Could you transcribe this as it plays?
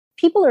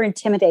people are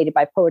intimidated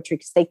by poetry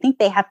because they think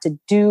they have to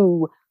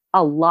do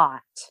a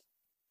lot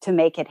to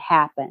make it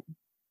happen.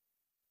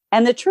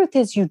 And the truth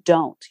is you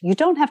don't. You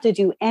don't have to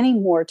do any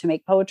more to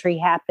make poetry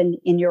happen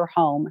in your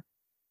home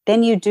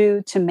than you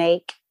do to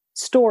make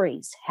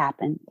stories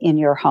happen in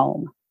your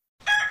home.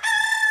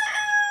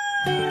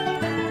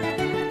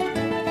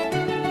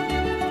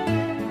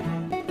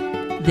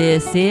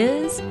 This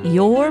is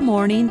Your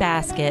Morning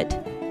Basket,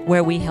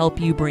 where we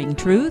help you bring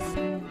truth,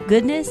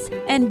 goodness,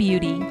 and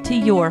beauty to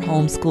your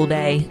homeschool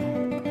day.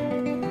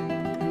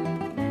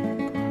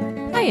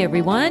 Hi,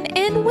 everyone,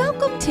 and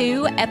welcome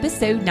to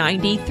episode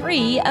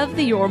 93 of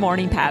the Your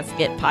Morning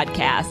Basket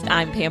podcast.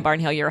 I'm Pam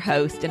Barnhill, your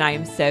host, and I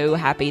am so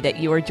happy that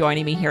you are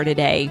joining me here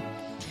today.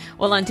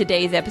 Well, on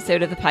today's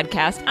episode of the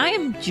podcast, I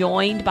am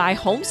joined by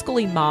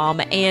homeschooling mom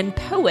and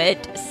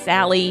poet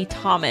Sally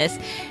Thomas.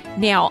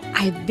 Now,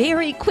 I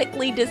very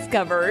quickly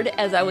discovered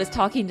as I was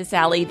talking to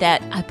Sally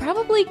that I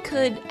probably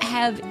could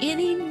have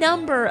any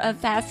number of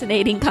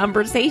fascinating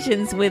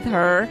conversations with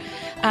her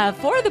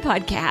for the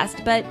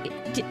podcast, but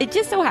it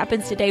just so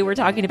happens today we're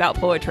talking about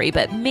poetry,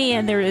 but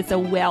man, there is a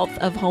wealth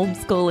of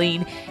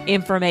homeschooling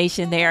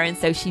information there, and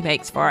so she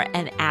makes for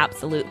an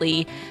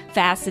absolutely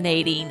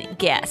fascinating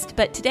guest.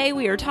 But today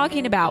we are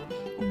talking about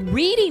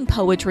reading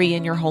poetry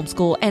in your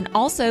homeschool and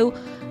also,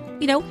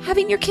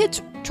 having your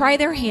kids try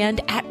their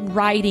hand at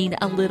writing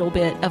a little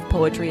bit of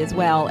poetry as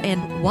well,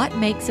 and what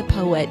makes a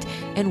poet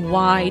and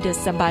why does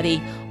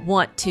somebody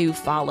want to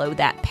follow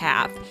that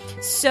path.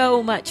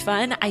 So much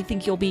fun. I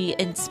think you'll be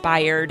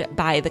inspired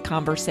by the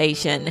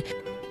conversation.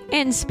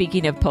 And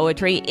speaking of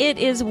poetry, it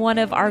is one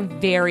of our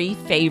very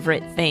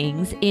favorite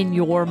things in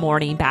Your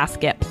Morning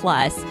Basket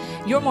Plus.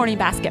 Your Morning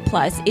Basket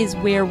Plus is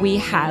where we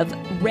have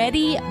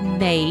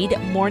ready-made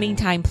morning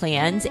time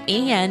plans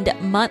and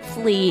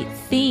monthly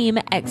theme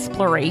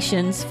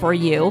explorations for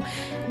you.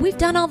 We've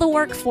done all the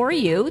work for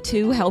you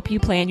to help you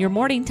plan your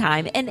morning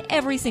time, and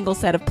every single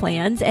set of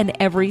plans and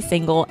every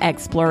single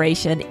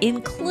exploration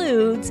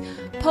includes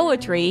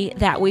poetry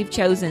that we've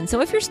chosen. So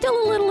if you're still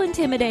a little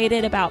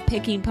intimidated about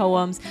picking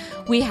poems,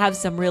 we have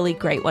some really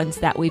great ones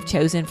that we've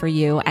chosen for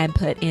you and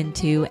put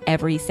into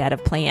every set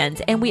of plans.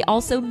 And we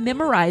also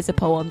memorize a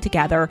poem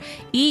together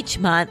each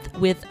month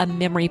with a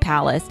memory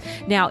palace.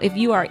 Now, if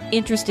you are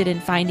interested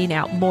in finding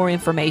out more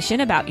information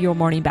about Your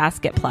Morning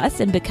Basket Plus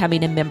and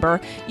becoming a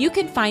member, you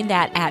can find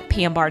that at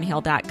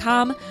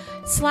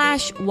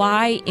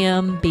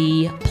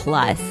pambarnhill.com/YMB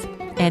Plus.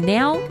 And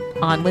now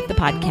on with the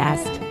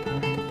podcast.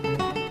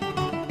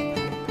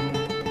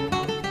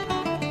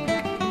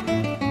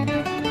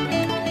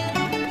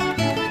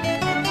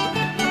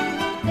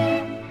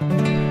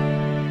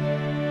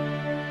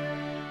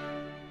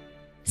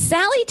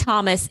 Sally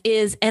Thomas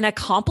is an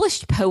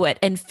accomplished poet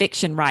and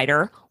fiction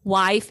writer,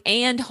 wife,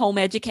 and home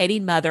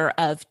educating mother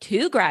of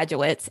 2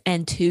 graduates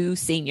and 2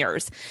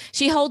 seniors.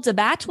 She holds a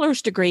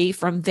bachelor's degree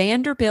from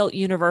Vanderbilt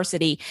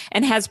University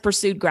and has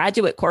pursued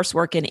graduate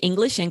coursework in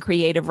English and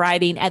creative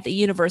writing at the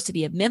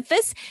University of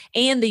Memphis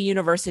and the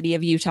University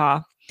of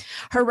Utah.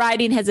 Her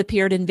writing has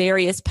appeared in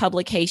various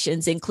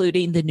publications,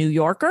 including The New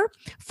Yorker,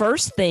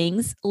 First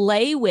Things,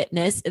 Lay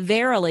Witness,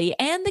 Verily,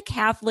 and the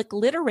Catholic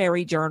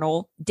literary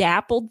journal,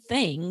 Dappled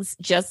Things,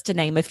 just to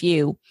name a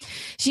few.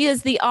 She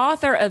is the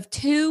author of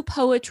 2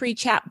 poetry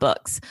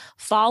chapbooks,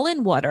 Fall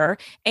in Water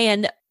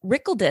and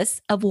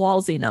Rickledus of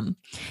Walsingham,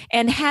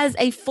 and has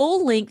a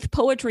full-length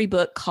poetry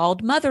book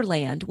called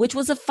Motherland, which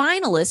was a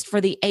finalist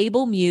for the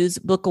Able Muse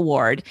Book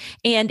Award,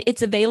 and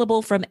it's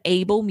available from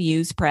Able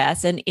Muse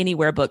Press and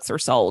anywhere books are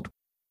sold.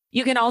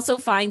 You can also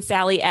find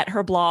Sally at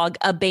her blog,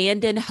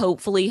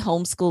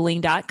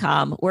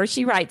 abandonhopefullyhomeschooling.com, where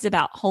she writes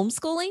about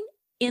homeschooling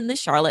in the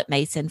Charlotte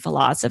Mason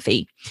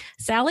philosophy.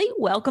 Sally,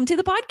 welcome to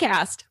the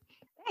podcast.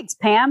 Thanks,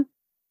 Pam.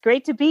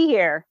 Great to be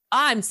here.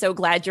 I'm so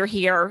glad you're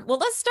here. Well,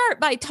 let's start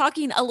by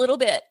talking a little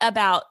bit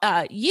about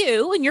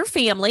you and your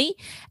family,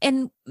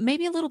 and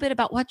maybe a little bit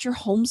about what your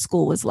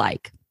homeschool was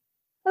like.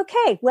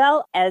 Okay.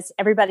 Well, as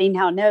everybody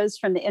now knows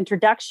from the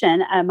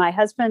introduction, my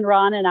husband,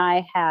 Ron, and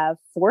I have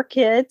 4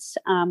 kids.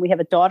 We have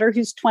a daughter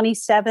who's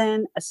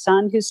 27, a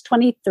son who's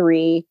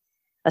 23,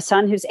 a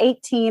son who's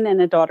 18,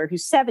 and a daughter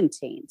who's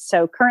 17.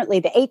 So currently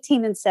the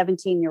 18 and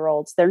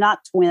 17-year-olds, they're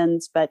not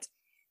twins, but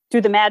through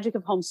the magic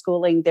of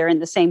homeschooling, they're in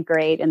the same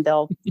grade and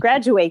they'll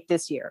graduate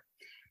this year.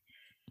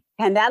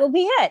 And that'll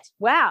be it.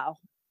 Wow.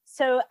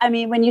 So,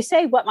 when you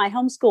say what my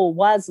homeschool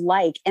was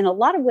like, in a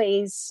lot of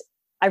ways,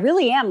 I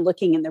really am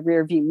looking in the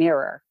rearview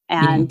mirror.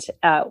 And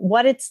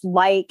what it's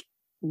like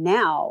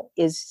now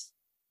is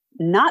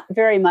not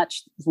very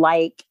much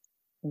like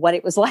what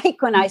it was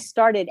like when I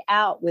started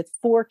out with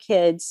 4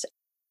 kids.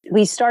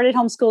 We started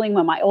homeschooling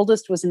when my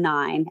oldest was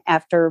 9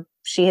 after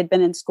she had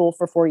been in school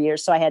for 4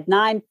 years. So I had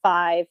 9,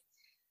 5,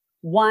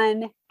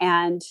 1,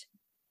 and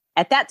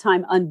at that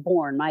time,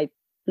 unborn. My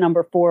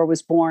number 4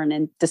 was born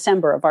in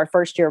December of our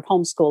first year of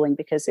homeschooling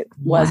because it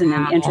wasn't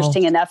an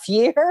interesting enough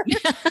year.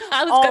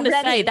 I was going to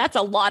say, that's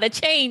a lot of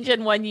change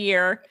in 1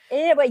 year.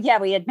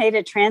 We had made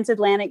a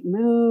transatlantic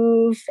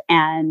move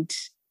and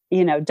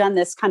done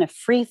this kind of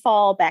free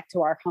fall back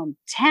to our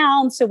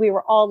hometown. So we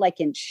were all like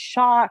in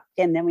shock.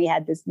 And then we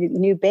had this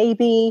new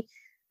baby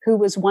who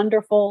was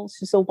wonderful.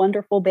 She's a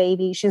wonderful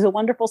baby. She's a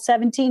wonderful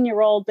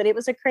 17-year-old, but it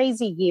was a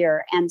crazy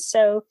year. And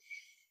so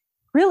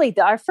really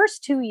our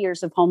first 2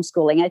 years of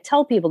homeschooling, I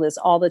tell people this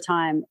all the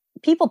time.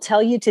 People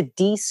tell you to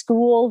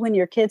de-school when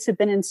your kids have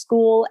been in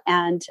school.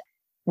 And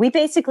we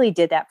basically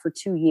did that for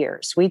 2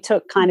 years. We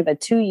took kind of a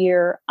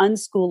 2-year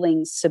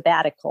unschooling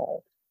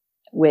sabbatical,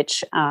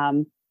 which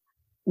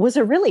was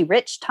a really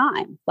rich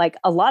time. Like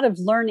a lot of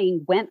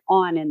learning went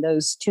on in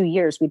those 2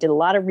 years. We did a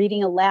lot of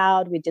reading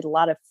aloud. We did a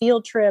lot of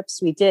field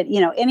trips. We did,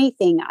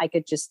 anything I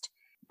could just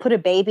put a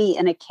baby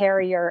in a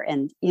carrier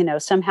and,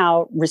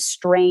 somehow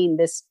restrain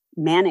this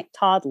manic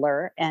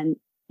toddler and,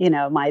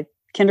 my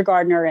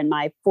kindergartner and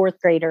my fourth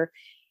grader,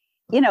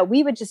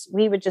 we would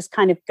just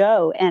kind of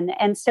go.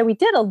 And so we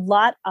did a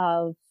lot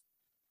of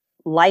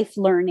life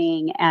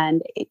learning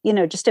and,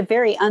 just a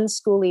very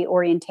unschooly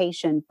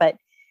orientation. But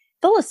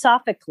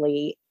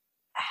philosophically,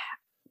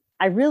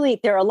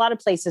 there are a lot of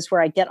places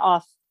where I get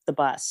off the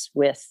bus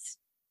with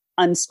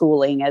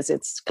unschooling as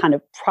it's kind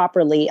of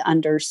properly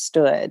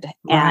understood.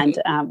 Right.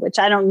 And which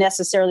I don't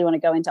necessarily want to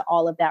go into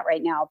all of that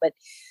right now, but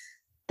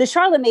the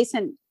Charlotte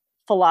Mason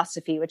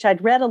philosophy, which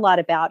I'd read a lot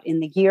about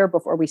in the year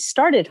before we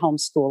started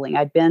homeschooling.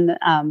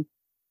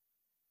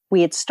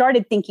 We had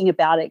started thinking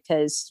about it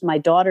because my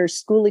daughter's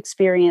school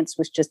experience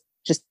was just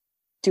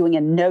doing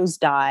a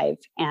nosedive,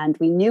 and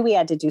we knew we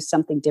had to do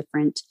something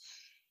different.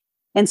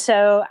 And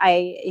so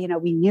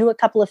we knew a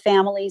couple of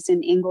families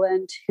in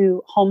England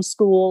who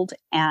homeschooled,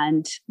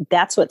 and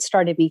that's what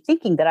started me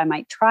thinking that I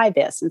might try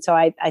this. And so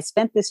I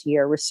spent this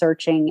year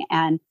researching,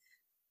 and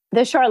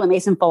the Charlotte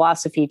Mason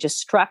philosophy just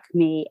struck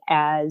me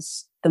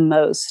as the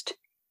most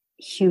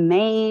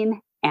humane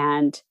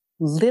and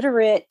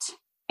literate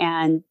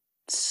and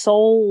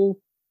soul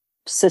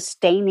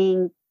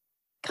sustaining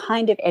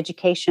kind of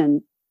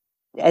education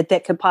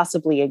that could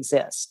possibly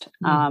exist.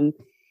 And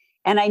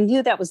I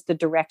knew that was the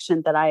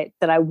direction that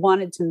I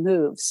wanted to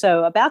move.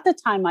 So about the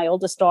time my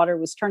oldest daughter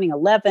was turning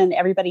 11,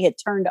 everybody had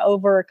turned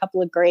over a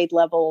couple of grade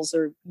levels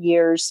or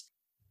years.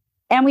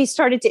 And we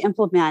started to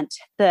implement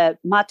the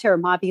Mater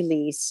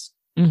Amabilis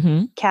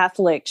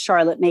Catholic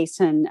Charlotte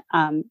Mason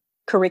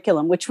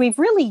curriculum, which we've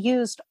really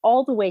used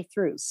all the way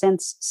through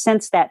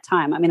since that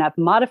time. I mean, I've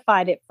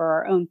modified it for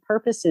our own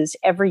purposes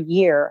every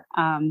year.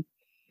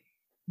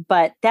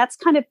 But that's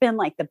kind of been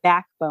like the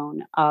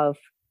backbone of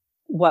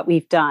what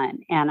we've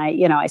done. And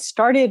I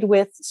started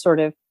with sort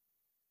of,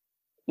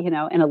 an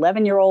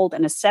 11-year-old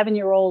and a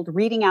 7-year-old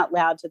reading out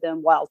loud to them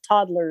while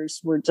toddlers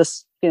were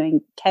just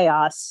doing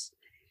chaos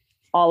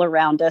all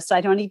around us. I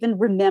don't even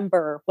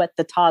remember what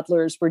the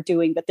toddlers were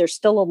doing, but they're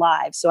still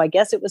alive. So I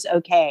guess it was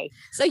okay.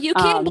 So you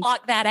can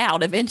block that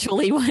out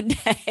eventually one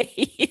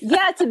day.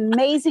 Yeah, it's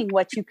amazing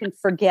what you can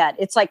forget.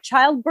 It's like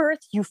childbirth,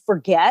 you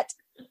forget.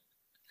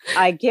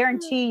 I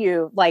guarantee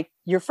you, like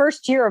your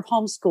first year of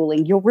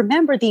homeschooling, you'll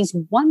remember these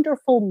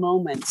wonderful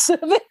moments of,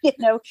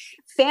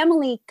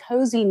 family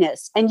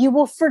coziness, and you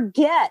will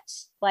forget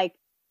like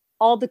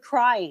all the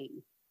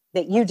crying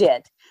that you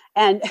did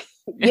and,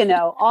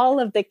 all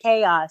of the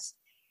chaos.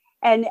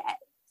 And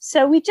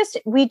so we just,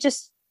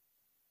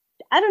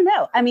 I don't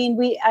know. I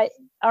mean,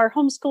 our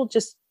homeschool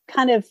just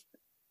kind of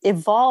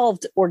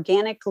evolved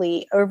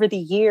organically over the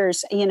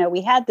years.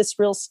 We had this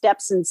real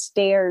steps and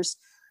stairs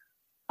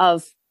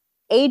of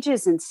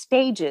ages and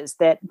stages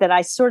that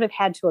I sort of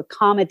had to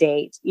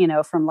accommodate,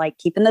 from like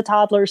keeping the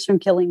toddlers from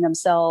killing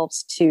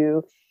themselves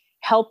to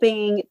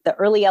helping the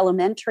early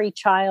elementary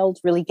child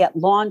really get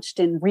launched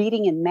in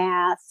reading and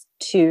math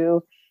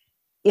to,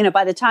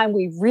 by the time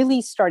we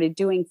really started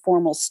doing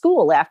formal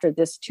school after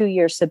this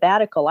 2-year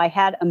sabbatical, I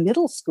had a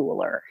middle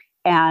schooler.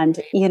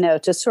 And,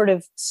 to sort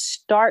of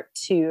start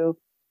to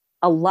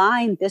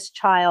align this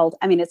child,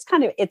 I mean, it's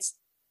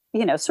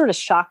sort of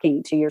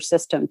shocking to your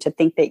system to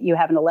think that you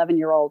have an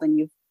 11-year-old and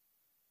you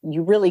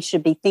really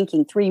should be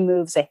thinking 3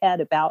 moves ahead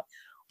about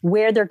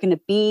where they're going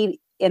to be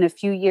in a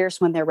few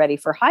years when they're ready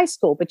for high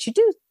school. But you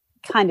do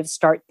kind of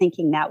start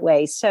thinking that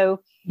way.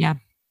 So, yeah,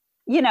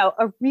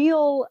 a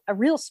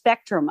real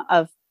spectrum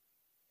of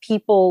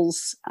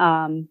people's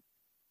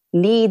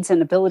needs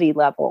and ability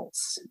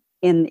levels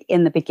in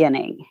the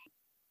beginning.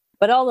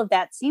 But all of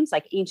that seems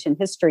like ancient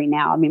history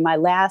now. I mean, my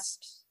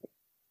last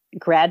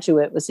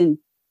graduate was in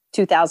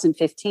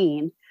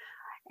 2015.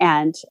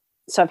 And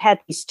so I've had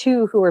these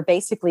two who are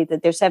basically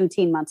they're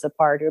 17 months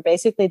apart, who are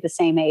basically the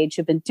same age,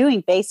 who've been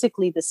doing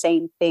basically the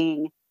same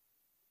thing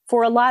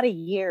for a lot of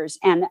years.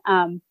 And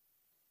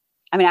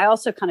I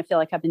also kind of feel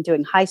like I've been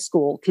doing high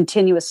school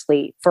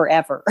continuously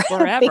forever.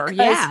 Forever.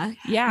 Yeah.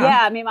 Yeah.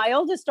 I mean, my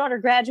oldest daughter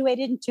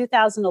graduated in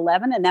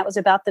 2011, and that was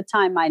about the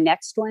time my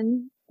next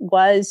one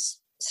was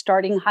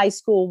starting high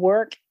school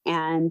work.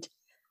 And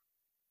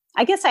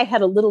I guess I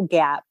had a little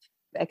gap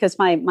because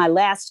my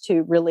last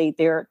two really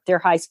their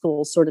high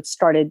school sort of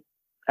started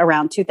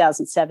around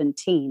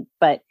 2017.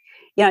 But,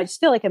 I just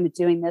feel like I've been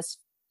doing this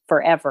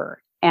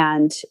forever.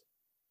 And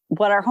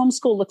what our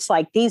homeschool looks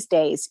like these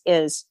days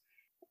is,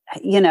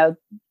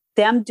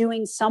 them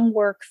doing some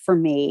work for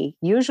me,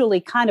 usually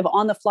kind of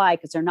on the fly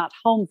because they're not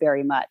home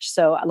very much.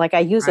 So like I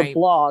use a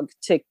blog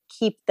to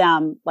keep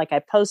them, like I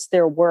post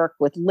their work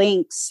with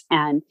links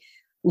and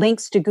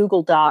links to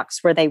Google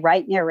Docs where they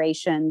write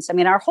narrations. I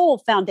mean, our whole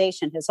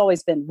foundation has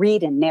always been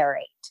read and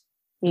narrate,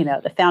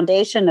 the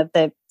foundation of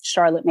the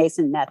Charlotte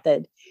Mason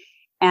method.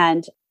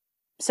 And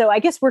so I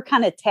guess we're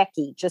kind of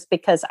techie just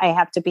because I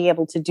have to be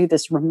able to do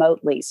this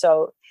remotely.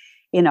 So,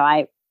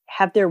 I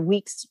have their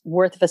week's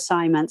worth of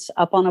assignments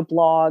up on a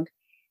blog.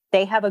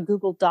 They have a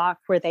Google Doc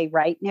where they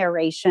write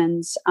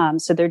narrations.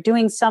 So they're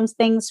doing some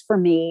things for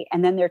me.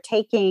 And then they're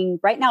taking,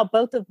 right now,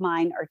 both of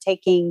mine are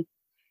taking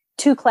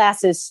 2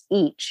 classes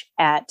each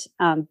at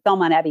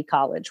Belmont Abbey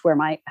College, where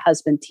my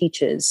husband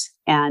teaches,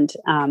 and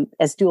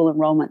as dual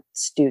enrollment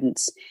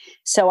students.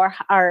 So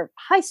our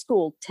high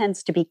school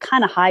tends to be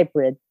kind of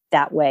hybrid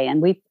that way.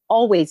 And we've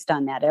always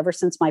done that ever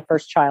since my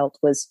first child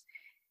was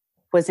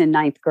in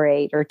 9th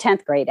grade, or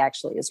 10th grade,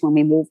 actually, is when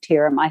we moved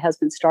here and my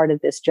husband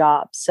started this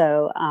job.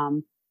 So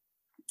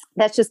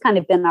that's just kind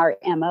of been our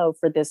MO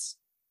for this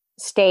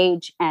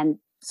stage. And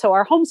so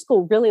our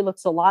homeschool really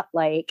looks a lot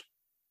like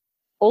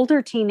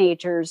older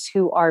teenagers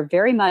who are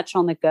very much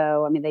on the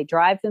go. I mean, they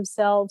drive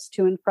themselves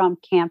to and from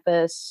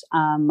campus.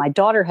 My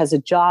daughter has a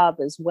job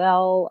as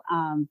well.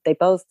 They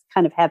both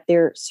kind of have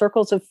their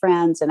circles of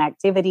friends and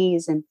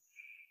activities. And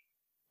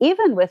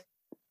even with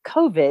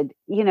COVID,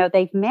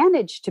 they've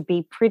managed to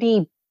be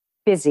pretty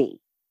busy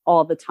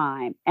all the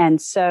time.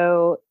 And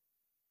so,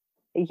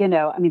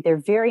 they're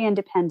very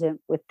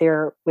independent with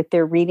their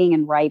reading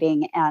and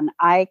writing. And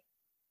I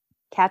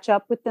catch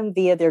up with them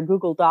via their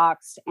Google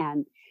Docs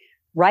and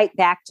write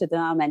back to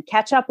them and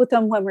catch up with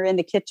them when we're in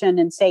the kitchen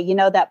and say,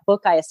 that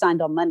book I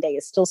assigned on Monday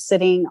is still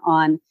sitting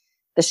on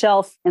the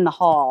shelf in the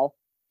hall.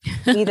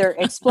 Either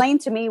explain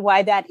to me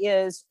why that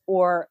is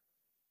or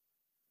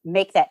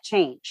make that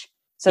change.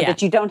 So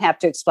that you don't have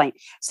to explain.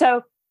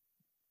 So,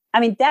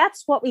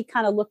 that's what we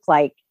kind of look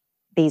like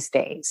these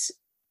days.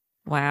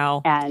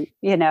 Wow. And,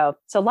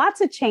 so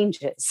lots of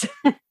changes.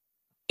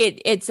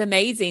 It's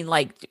amazing,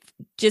 like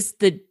just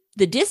the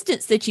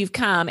distance that you've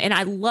come. And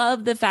I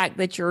love the fact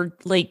that you're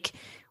like,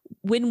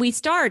 when we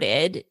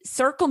started,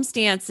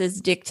 circumstances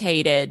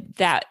dictated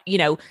that,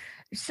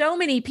 so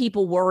many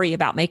people worry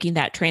about making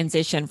that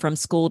transition from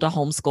school to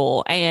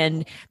homeschool,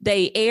 and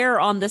they err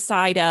on the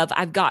side of,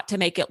 I've got to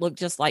make it look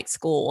just like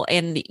school.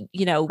 And,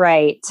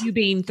 right. You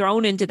being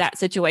thrown into that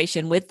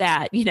situation with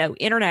that,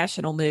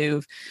 international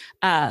move,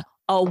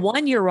 a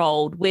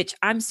 1-year-old, which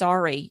I'm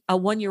sorry, a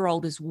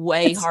 1-year-old is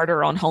way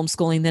harder on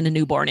homeschooling than a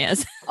newborn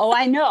is. Oh,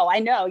 I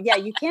know. Yeah.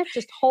 You can't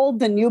just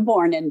hold the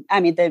newborn and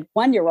the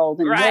 1-year-old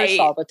and nurse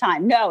all the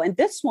time. No. And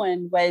this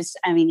one was,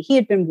 he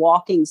had been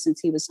walking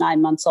since he was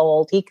 9 months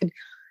old. He could,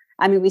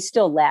 we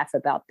still laugh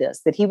about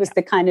this, that he was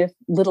the kind of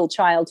little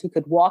child who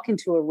could walk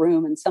into a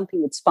room and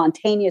something would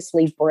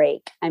spontaneously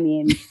break.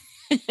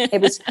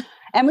 It was,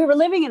 and we were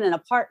living in an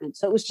apartment.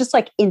 So it was just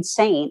like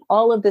insane.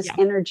 All of this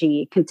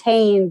energy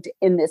contained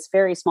in this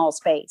very small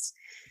space.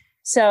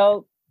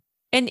 So,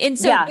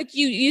 but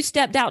you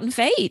stepped out in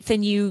faith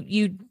and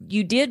you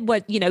did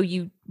what,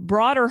 you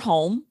brought her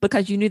home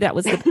because you knew that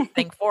was the best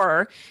thing for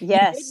her.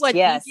 Yes. You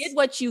did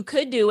what you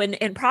could do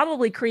and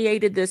probably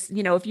created this,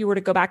 if you were to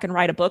go back and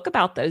write a book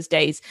about those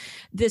days,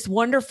 this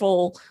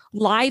wonderful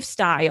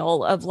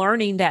lifestyle of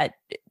learning that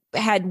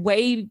had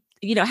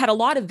had a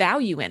lot of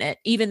value in it,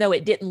 even though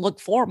it didn't look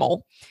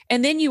formal.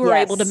 And then you were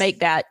able to make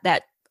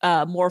that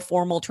more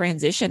formal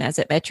transition as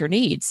it met your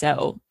needs.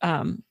 So,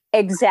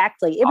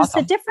 exactly. It was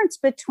the difference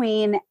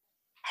between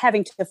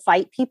having to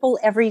fight people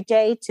every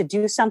day to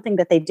do something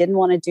that they didn't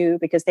want to do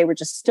because they were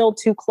just still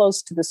too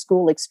close to the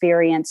school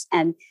experience.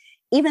 And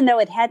even though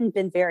it hadn't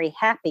been very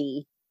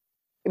happy,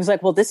 it was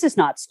like, well, this is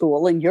not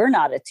school and you're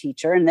not a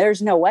teacher and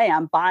there's no way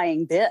I'm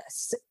buying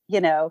this,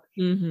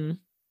 Mm-hmm.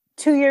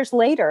 2 years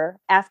later,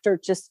 after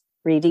just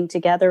reading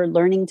together,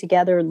 learning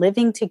together,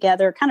 living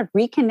together, kind of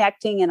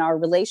reconnecting in our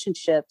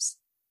relationships,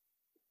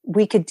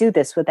 we could do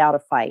this without a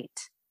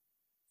fight.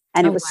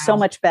 And it was so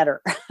much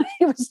better.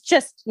 It was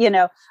just,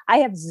 I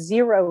have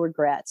zero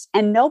regrets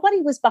and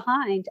nobody was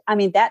behind.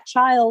 That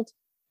child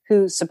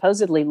who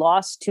supposedly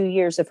lost 2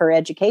 years of her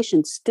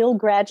education still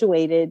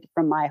graduated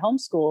from my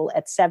homeschool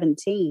at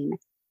 17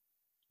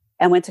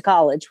 and went to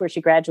college where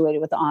she graduated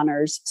with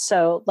honors.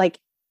 So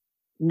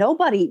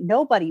nobody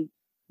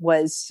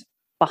was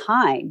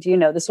behind,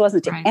 this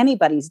wasn't to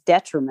anybody's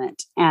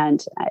detriment.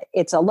 And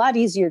it's a lot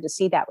easier to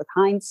see that with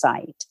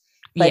hindsight.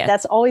 But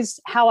that's always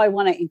how I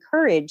want to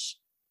encourage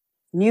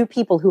new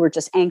people who are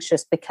just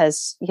anxious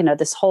because,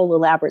 this whole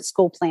elaborate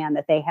school plan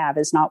that they have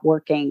is not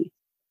working.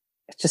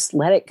 Just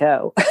let it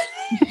go.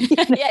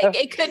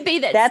 It could be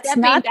that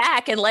stepping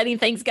back and letting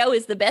things go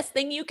is the best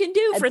thing you can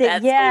do for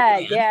that.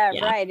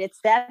 Right.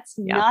 That's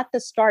not the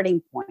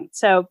starting point.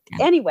 So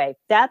anyway,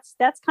 that's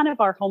kind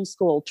of our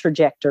homeschool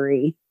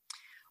trajectory.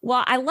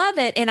 Well, I love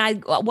it.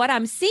 And what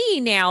I'm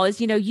seeing now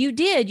is,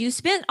 you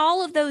spent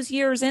all of those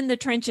years in the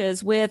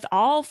trenches with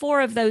all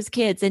four of those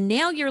kids. And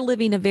now you're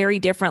living a very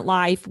different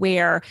life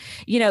where,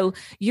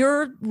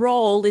 your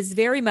role is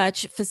very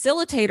much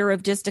facilitator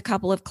of just a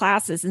couple of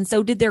classes. And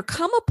so did there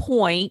come a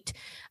point,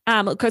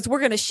 because we're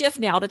going to shift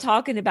now to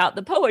talking about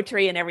the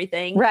poetry and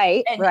everything,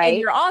 right, and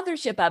your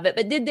authorship of it.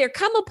 But did there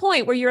come a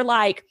point where you're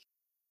like,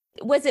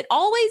 was it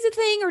always a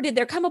thing, or did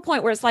there come a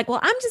point where it's like, well,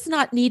 I'm just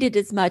not needed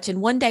as much,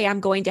 and one day I'm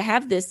going to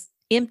have this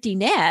empty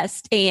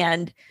nest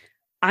and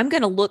I'm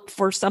going to look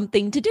for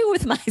something to do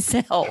with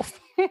myself?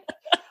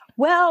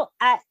 Well,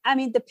 I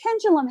mean, the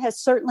pendulum has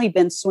certainly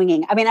been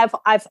swinging. I mean,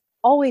 I've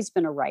always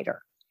been a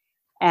writer,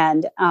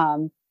 and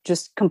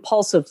just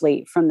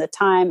compulsively from the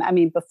time,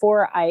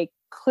 before I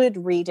could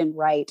read and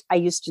write, I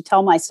used to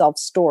tell myself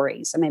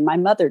stories. I mean, my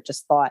mother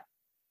just thought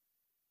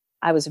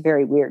I was a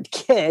very weird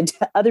kid.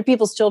 Other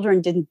people's children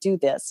didn't do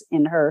this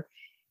in her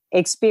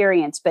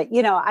experience. But,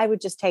 I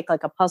would just take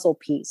like a puzzle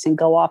piece and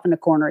go off in a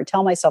corner and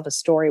tell myself a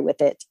story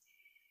with it.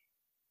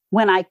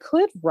 When I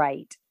could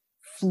write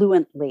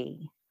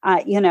fluently,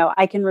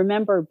 I can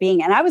remember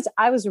and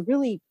I was a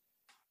really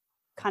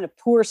kind of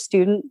poor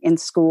student in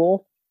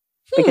school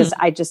because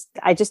I just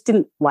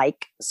didn't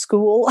like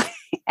school.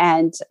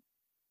 And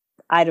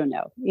I don't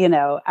know,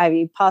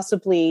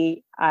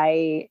 possibly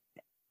I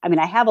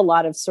have a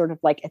lot of sort of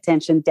like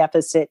attention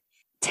deficit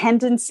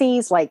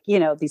tendencies, like,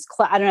 these,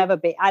 I don't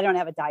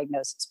have a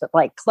diagnosis, but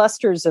like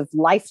clusters of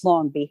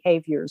lifelong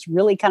behaviors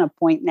really kind of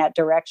point in that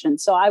direction.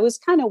 So I was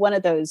kind of one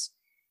of those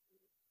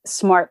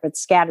smart but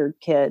scattered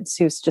kids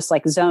who's just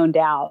like zoned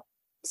out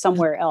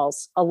somewhere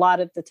else a lot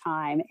of the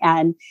time.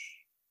 And,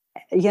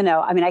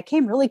 I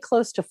came really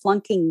close to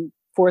flunking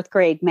fourth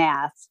grade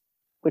math,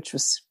 which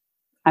was,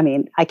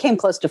 I came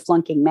close to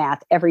flunking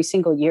math every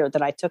single year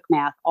that I took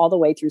math all the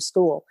way through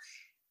school.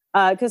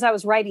 Because I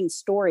was writing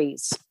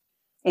stories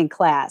in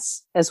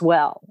class as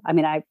well.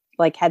 I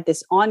had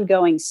this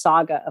ongoing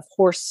saga of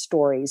horse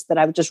stories that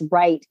I would just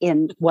write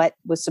in what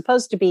was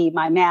supposed to be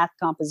my math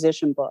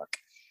composition book.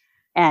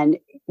 And,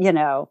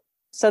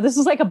 so this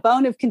is like a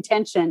bone of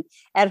contention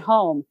at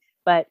home,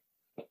 but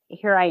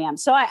here I am.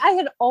 So I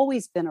had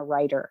always been a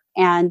writer,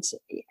 and,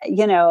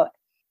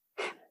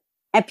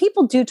 and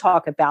people do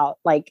talk about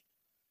like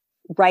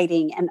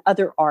writing and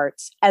other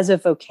arts as a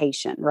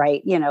vocation,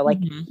 right?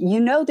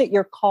 That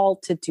you're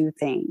called to do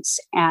things.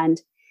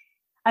 And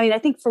I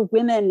think for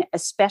women,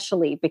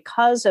 especially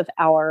because of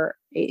our,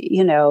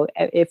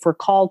 if we're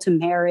called to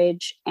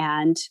marriage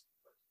and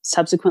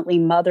subsequently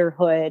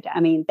motherhood,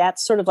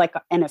 that's sort of like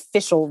an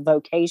official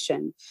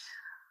vocation.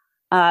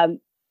 But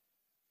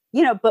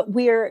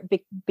we're,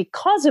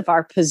 because of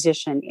our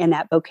position in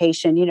that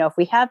vocation, if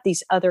we have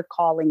these other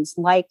callings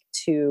like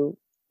to,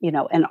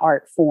 an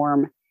art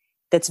form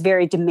that's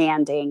very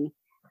demanding,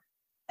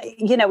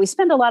 we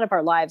spend a lot of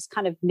our lives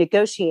kind of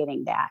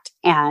negotiating that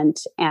and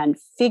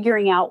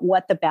figuring out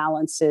what the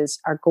balances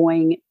are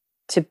going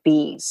to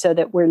be so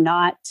that we're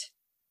not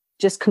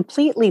just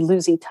completely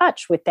losing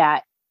touch with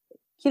that,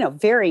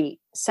 very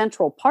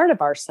central part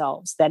of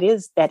ourselves that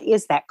is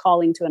that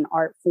calling to an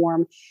art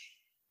form.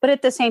 But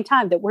at the same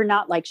time, that we're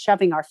not like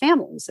shoving our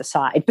families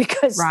aside,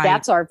 because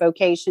that's our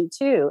vocation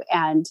too.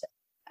 And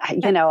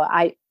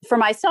for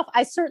myself,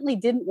 I certainly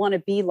didn't want to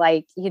be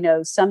like,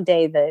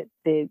 someday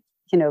the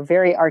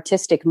very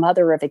artistic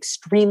mother of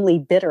extremely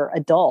bitter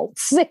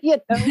adults,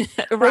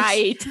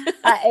 Right.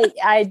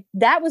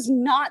 That was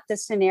not the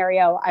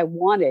scenario I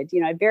wanted.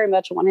 I very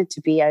much wanted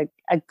to be a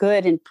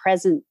good and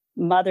present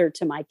mother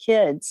to my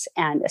kids.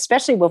 And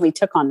especially when we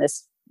took on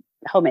this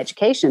home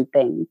education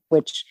thing,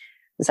 which,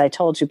 as I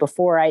told you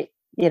before,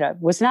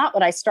 was not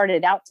what I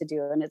started out to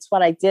do. And it's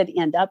what I did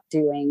end up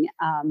doing.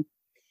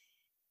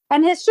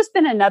 And it's just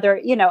been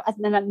another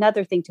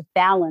thing to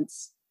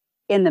balance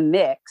in the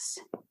mix,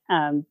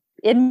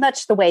 in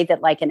much the way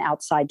that like an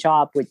outside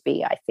job would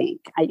be, I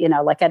think. I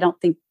don't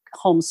think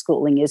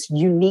homeschooling is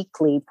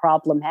uniquely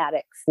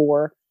problematic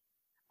for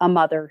a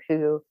mother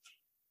who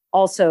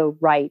also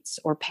writes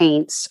or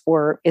paints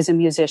or is a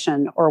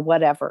musician or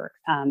whatever.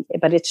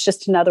 But it's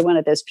just another one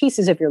of those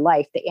pieces of your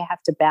life that you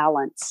have to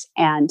balance.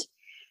 And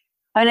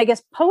I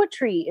guess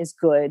poetry is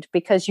good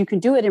because you can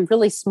do it in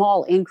really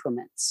small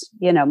increments.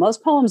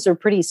 Most poems are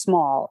pretty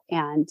small,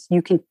 and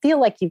you can feel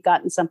like you've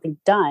gotten something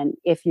done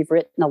if you've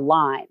written a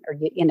line, or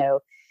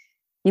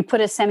you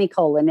put a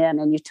semicolon in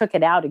and you took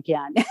it out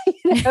again.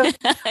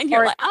 And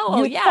you're like,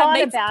 oh yeah,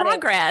 it makes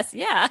progress.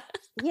 Yeah.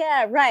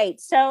 Yeah. Right.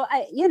 So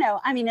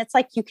it's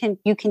like you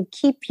can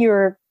keep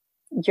your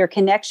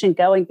connection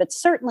going, but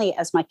certainly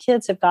as my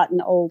kids have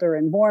gotten older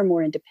and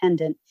more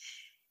independent,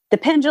 the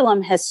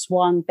pendulum has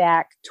swung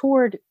back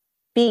toward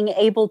being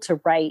able to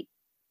write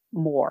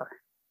more.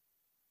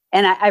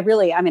 And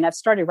I've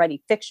started writing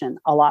fiction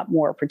a lot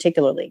more,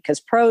 particularly because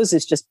prose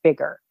is just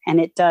bigger and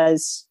it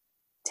does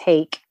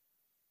take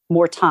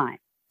more time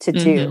to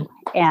do.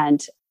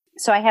 And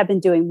so I have been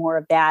doing more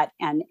of that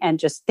and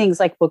just things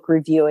like book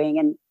reviewing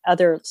and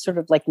other sort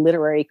of like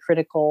literary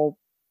critical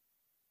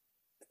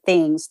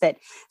things, that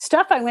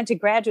stuff I went to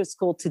graduate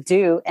school to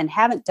do and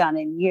haven't done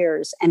in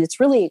years. And it's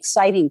really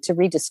exciting to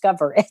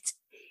rediscover it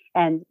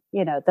and,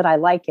 that I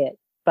like it.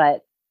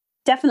 But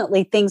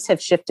definitely things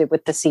have shifted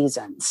with the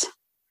seasons.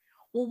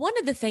 Well, one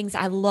of the things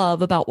I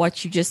love about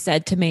what you just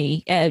said to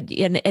me,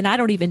 and I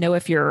don't even know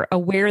if you're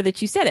aware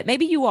that you said it.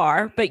 Maybe you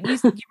are, but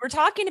you were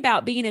talking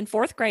about being in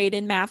fourth grade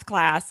in math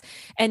class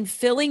and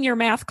filling your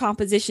math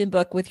composition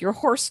book with your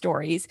horse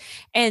stories.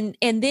 And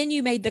then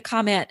you made the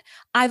comment,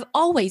 I've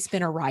always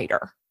been a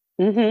writer.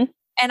 Mm-hmm.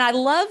 And I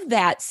love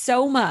that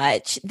so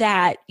much,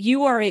 that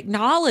you are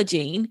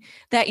acknowledging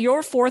that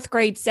your fourth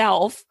grade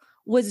self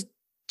was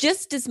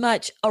just as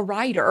much a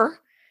writer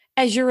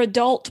as your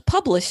adult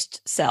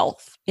published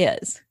self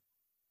is.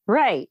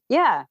 Right.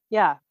 Yeah.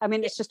 Yeah. I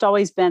mean, it's just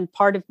always been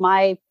part of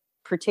my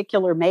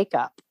particular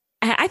makeup.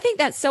 I think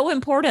that's so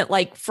important,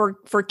 like for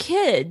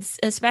kids,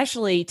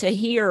 especially, to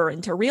hear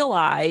and to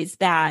realize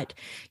that,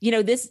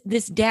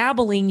 this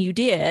dabbling you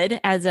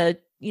did as a,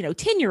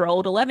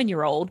 10-year-old,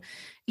 11-year-old,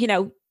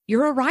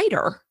 you're a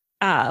writer.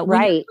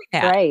 Right.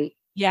 Right.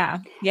 Yeah.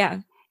 Yeah.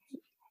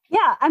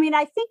 Yeah. I mean,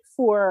 I think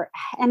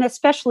and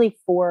especially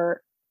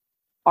for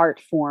art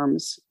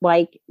forms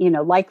like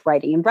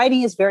writing, and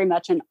writing is very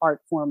much an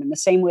art form in the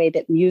same way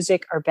that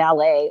music or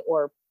ballet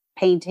or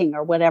painting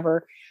or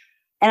whatever.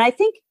 And I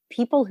think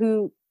people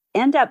who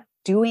end up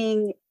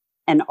doing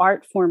an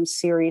art form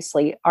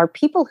seriously are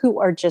people who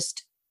are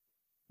just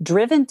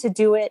driven to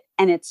do it.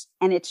 And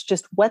it's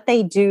just what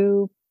they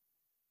do,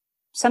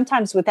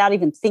 sometimes without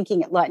even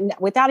thinking it,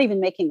 without even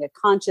making a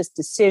conscious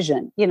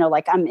decision.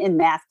 Like I'm in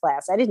math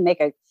class. I didn't make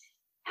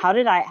how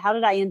did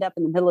I end up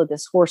in the middle of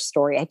this horse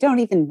story? I don't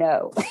even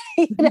know.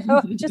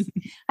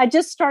 I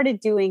just started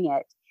doing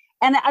it.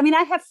 And I mean,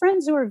 I have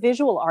friends who are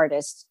visual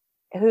artists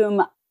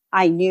whom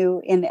I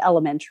knew in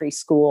elementary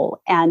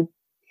school, and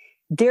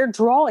their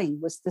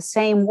drawing was the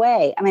same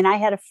way. I mean, I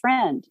had a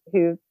friend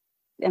who,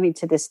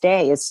 to this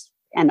day is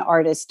an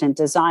artist and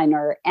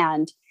designer,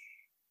 and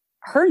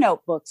her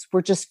notebooks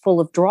were just full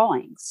of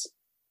drawings.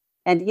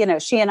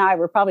 And, she and I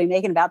were probably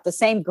making about the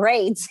same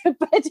grades,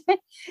 but,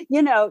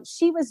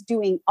 she was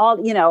doing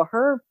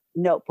her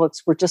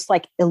notebooks were just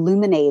like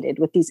illuminated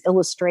with these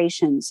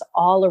illustrations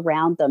all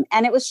around them.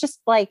 And it was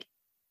just like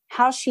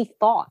how she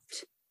thought.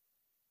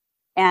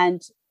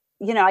 And,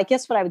 I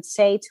guess what I would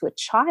say to a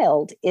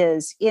child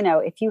is,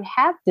 if you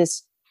have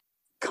this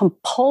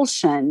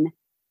compulsion,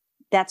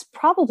 that's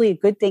probably a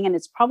good thing. And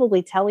it's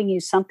probably telling you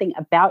something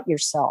about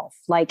yourself.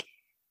 Like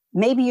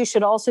maybe you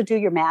should also do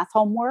your math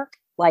homework.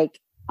 Like,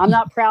 I'm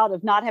not proud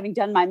of not having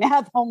done my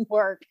math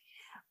homework,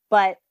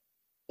 but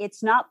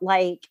it's not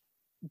like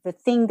the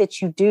thing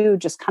that you do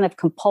just kind of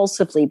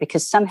compulsively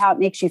because somehow it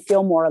makes you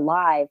feel more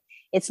alive.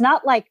 It's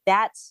not like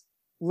that's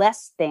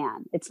less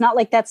than. It's not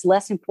like that's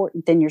less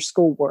important than your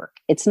schoolwork.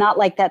 It's not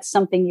like that's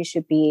something you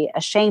should be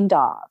ashamed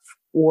of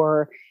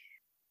or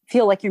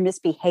feel like you're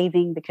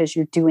misbehaving because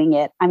you're doing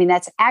it. I mean,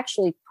 that's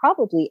actually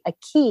probably a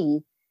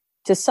key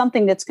to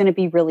something that's going to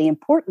be really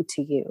important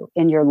to you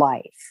in your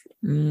life.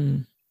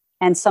 Mm.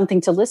 And something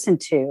to listen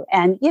to.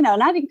 And, and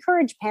I'd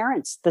encourage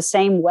parents the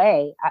same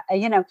way,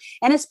 and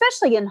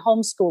especially in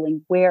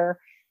homeschooling where,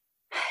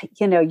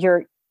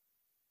 your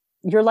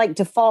like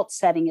default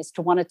setting is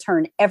to want to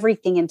turn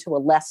everything into a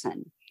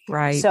lesson.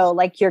 Right. So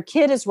like your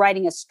kid is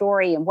writing a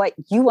story and what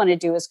you want to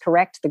do is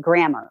correct the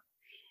grammar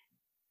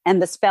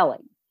and the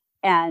spelling.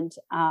 And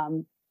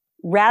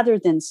rather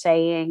than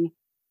saying,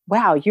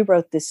 wow, you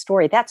wrote this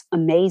story, that's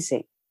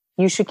amazing.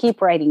 You should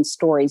keep writing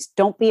stories.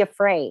 Don't be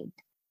afraid.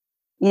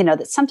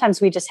 That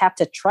sometimes we just have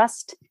to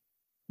trust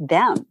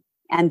them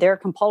and their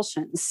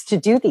compulsions to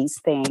do these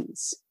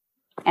things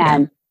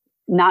and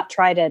not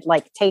try to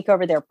like take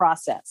over their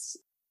process.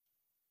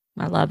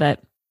 I love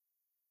it.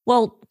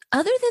 Well,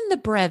 other than the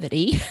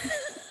brevity.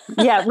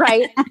 Yeah,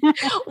 right.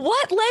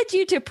 What led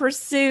you to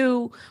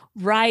pursue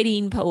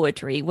writing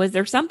poetry? Was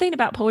there something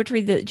about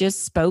poetry that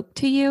just spoke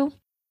to you?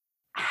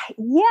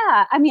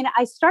 Yeah. I mean,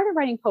 I started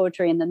writing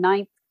poetry in the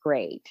 9th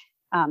grade.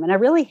 And I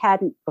really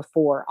hadn't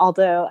before,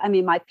 although,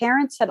 my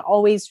parents had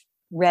always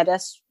read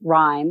us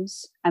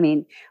rhymes.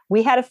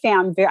 We had a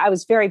family, I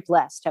was very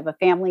blessed to have a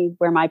family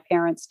where my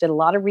parents did a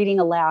lot of reading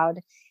aloud,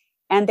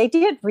 and they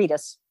did read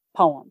us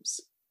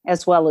poems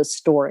as well as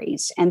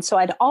stories. And so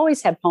I'd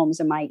always had poems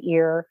in my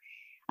ear.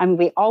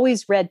 We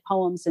always read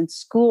poems in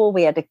school.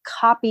 We had to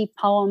copy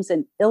poems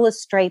and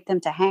illustrate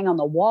them to hang on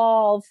the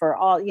wall for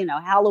all,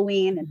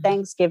 Halloween and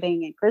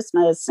Thanksgiving and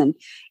Christmas and,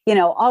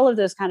 all of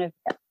those kind of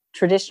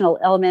traditional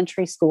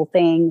elementary school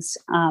things.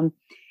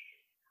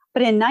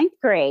 But in 9th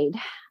grade,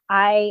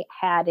 I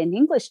had an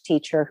English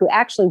teacher who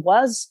actually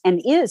was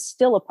and is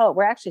still a poet.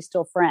 We're actually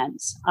still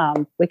friends.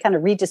 We kind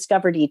of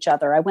rediscovered each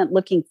other. I went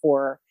looking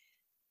for her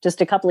just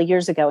a couple of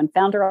years ago and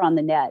found her on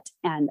the net.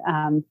 And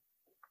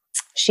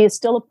she is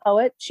still a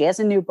poet. She has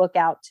a new book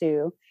out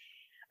too.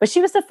 But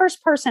she was the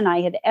first person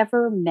I had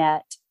ever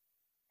met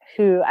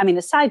who,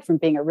 aside from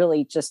being a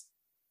really just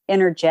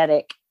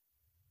energetic,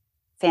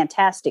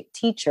 fantastic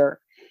teacher,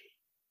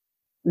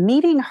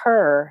 meeting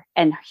her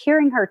and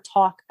hearing her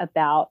talk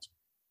about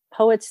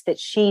poets that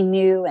she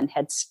knew and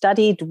had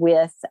studied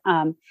with.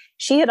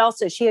 She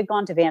had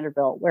gone to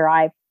Vanderbilt, where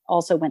I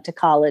also went to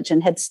college,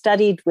 and had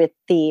studied with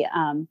the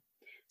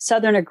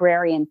Southern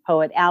agrarian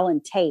poet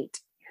Alan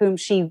Tate, whom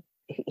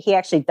he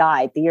actually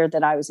died the year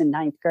that I was in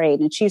ninth grade.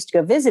 And she used to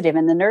go visit him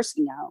in the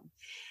nursing home.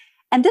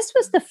 And this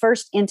was the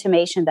first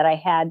intimation that I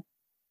had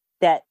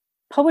that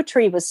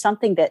poetry was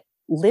something that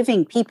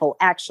living people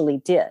actually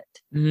did.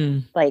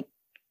 Like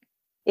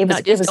it was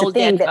a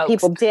thing that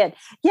people did.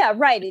 Yeah,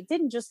 right. It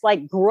didn't just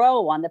like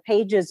grow on the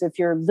pages of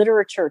your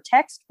literature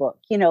textbook,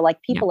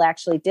 like people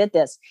actually did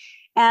this.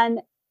 And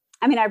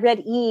I mean, I read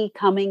E.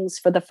 Cummings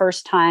for the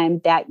first time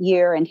that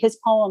year, and his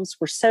poems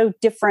were so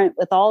different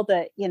with all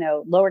the,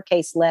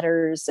 lowercase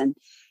letters and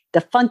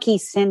the funky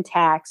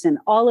syntax and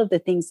all of the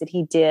things that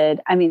he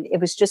did. I mean,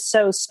 it was just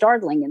so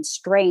startling and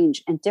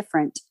strange and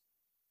different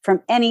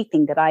from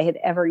anything that I had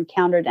ever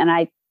encountered. And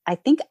I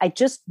think I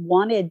just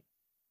wanted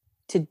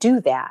to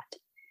do that.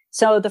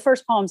 So the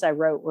first poems I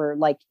wrote were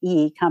like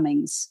E.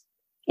 Cummings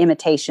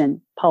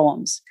imitation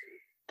poems.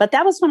 But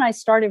that was when I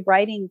started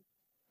writing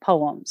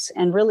poems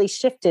and really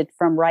shifted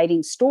from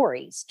writing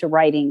stories to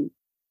writing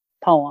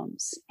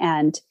poems.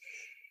 And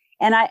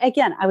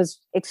I was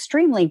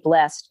extremely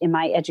blessed in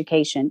my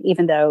education,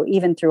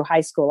 even through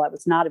high school, I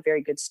was not a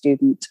very good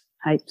student.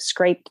 I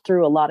scraped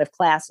through a lot of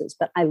classes,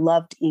 but I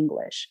loved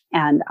English.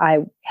 And I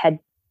had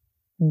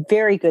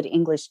very good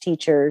English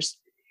teachers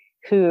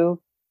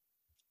who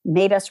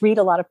made us read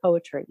a lot of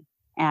poetry.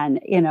 And,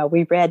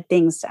 we read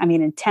things,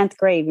 in 10th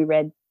grade, we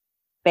read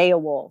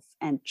Beowulf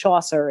and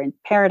Chaucer and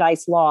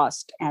Paradise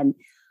Lost. And,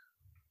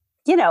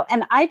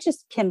 and I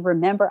just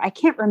I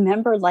can't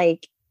remember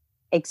like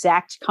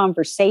exact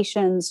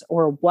conversations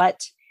or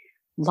what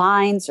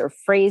lines or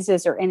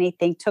phrases or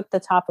anything took the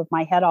top of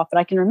my head off. But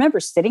I can remember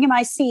sitting in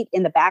my seat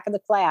in the back of the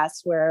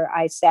class where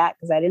I sat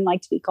because I didn't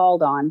like to be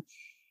called on,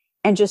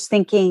 and just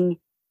thinking,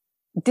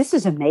 this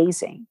is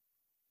amazing.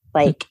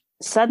 Like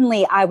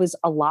suddenly I was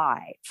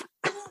alive.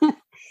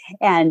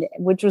 And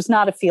which was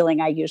not a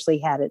feeling I usually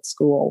had at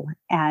school.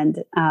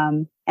 And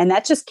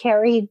that just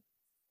carried,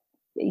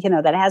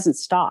 that hasn't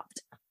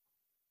stopped.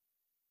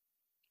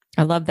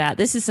 I love that.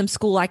 This is some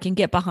school I can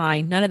get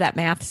behind. None of that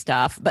math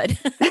stuff, but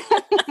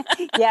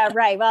yeah,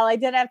 right. Well, I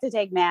did have to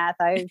take math.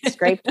 I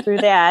scraped through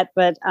that,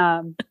 but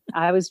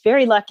I was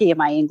very lucky in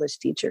my English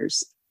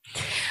teachers.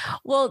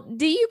 Well,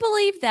 do you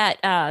believe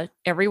that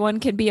everyone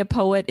can be a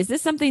poet? Is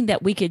this something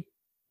that we could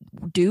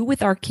do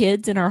with our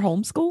kids in our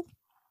homeschool?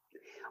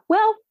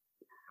 Well,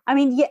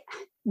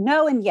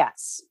 no and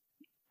yes.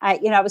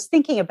 I was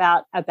thinking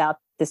about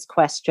this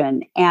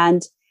question,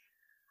 and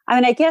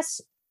I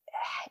guess,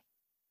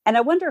 and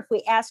I wonder if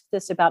we ask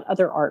this about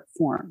other art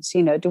forms.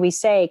 Do we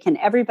say, can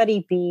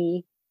everybody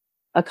be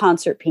a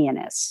concert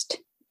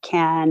pianist?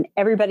 Can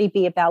everybody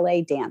be a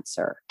ballet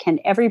dancer? Can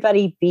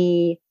everybody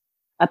be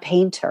a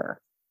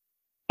painter?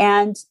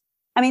 And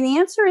the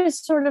answer is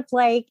sort of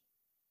like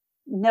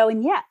no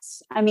and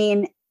yes.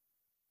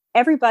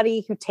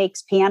 Everybody who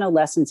takes piano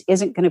lessons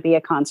isn't going to be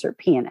a concert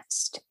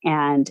pianist.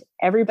 And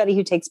everybody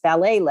who takes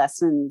ballet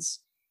lessons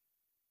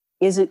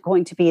isn't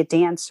going to be a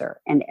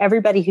dancer. And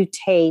everybody who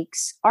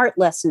takes art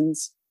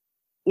lessons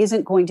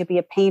isn't going to be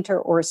a painter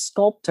or a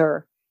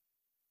sculptor.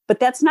 But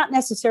that's not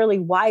necessarily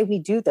why we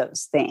do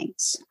those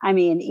things.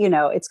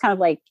 It's kind of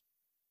like,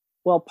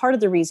 well, part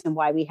of the reason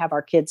why we have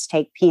our kids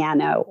take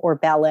piano or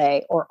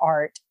ballet or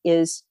art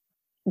is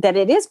that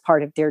it is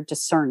part of their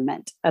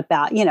discernment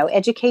about,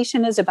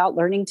 education is about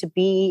learning to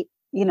be,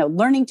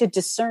 learning to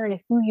discern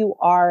who you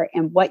are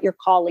and what your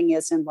calling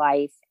is in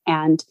life.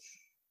 And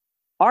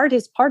art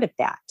is part of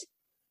that.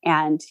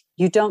 And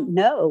you don't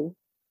know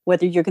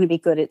whether you're going to be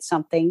good at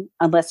something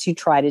unless you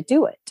try to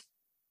do it.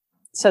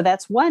 So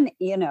that's one,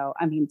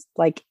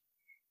 like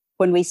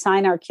when we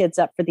sign our kids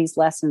up for these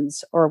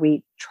lessons or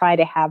we try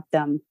to have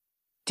them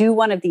do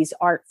one of these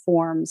art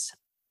forms,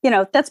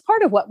 that's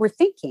part of what we're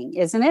thinking,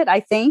 isn't it? I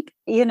think,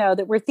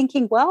 that we're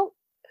thinking, well,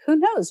 who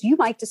knows? You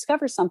might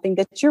discover something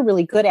that you're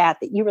really good at,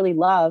 that you really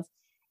love,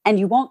 and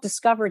you won't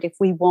discover it if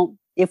we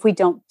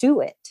don't do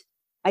it.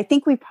 I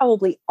think we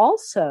probably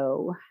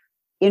also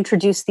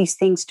introduce these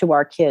things to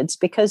our kids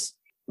because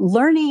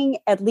learning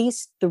at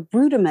least the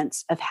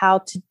rudiments of how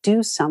to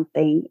do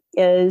something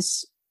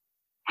is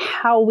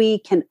how we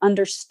can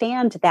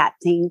understand that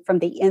thing from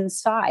the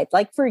inside.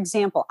 Like, for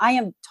example, I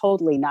am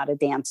totally not a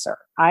dancer.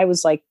 I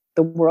was like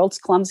the world's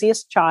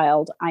clumsiest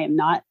child. I am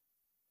not,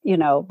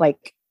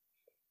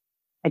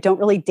 I don't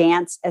really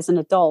dance as an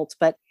adult,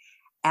 but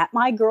at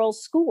my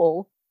girls'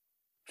 school,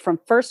 from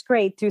first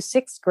grade through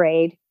sixth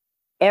grade,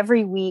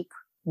 every week,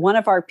 one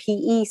of our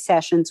PE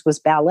sessions was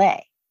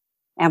ballet.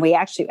 And we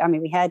actually,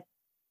 we had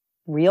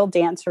real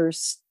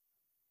dancers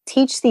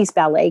teach these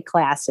ballet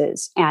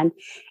classes. And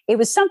it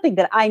was something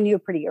that I knew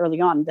pretty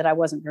early on that I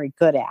wasn't very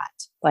good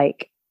at.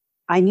 Like,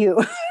 I knew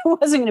I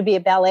wasn't going to be a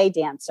ballet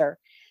dancer,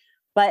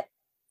 but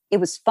it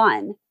was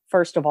fun,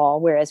 first of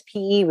all, whereas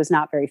PE was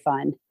not very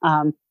fun.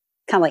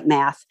 kind of like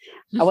math.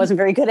 I wasn't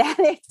very good at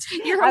it.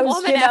 You're a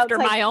woman after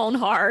my own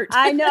heart.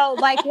 I know.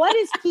 Like, what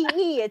is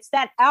PE? It's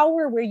that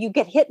hour where you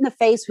get hit in the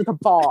face with a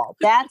ball.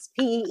 That's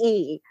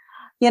PE,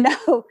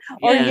 or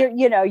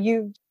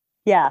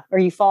or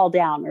you fall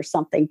down or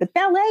something. But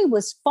ballet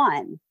was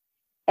fun.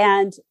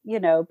 And,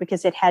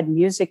 because it had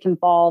music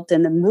involved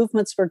and the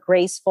movements were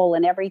graceful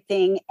and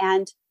everything.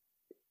 And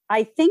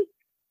I think,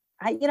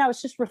 I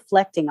was just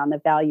reflecting on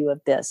the value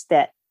of this,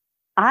 that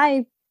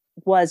I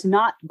was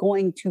not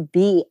going to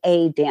be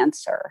a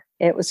dancer.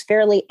 It was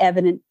fairly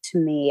evident to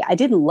me. I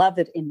didn't love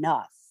it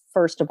enough,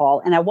 first of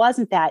all, and I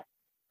wasn't that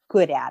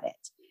good at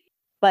it.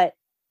 But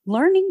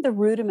learning the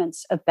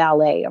rudiments of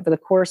ballet over the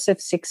course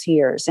of 6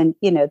 years and,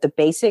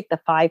 the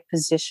 5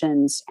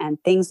 positions and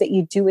things that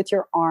you do with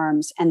your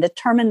arms and the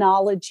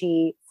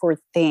terminology for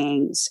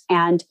things.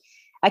 And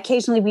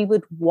occasionally we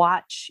would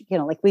watch,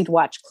 we'd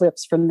watch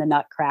clips from the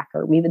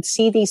Nutcracker. We would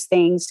see these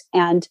things.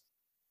 And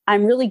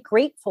I'm really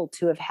grateful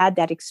to have had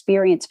that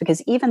experience,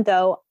 because even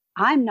though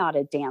I'm not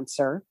a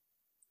dancer,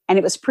 and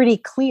it was pretty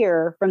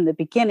clear from the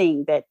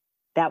beginning that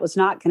that was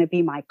not going to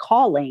be my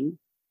calling,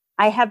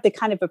 I have the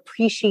kind of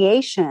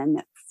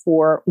appreciation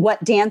for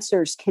what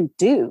dancers can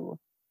do,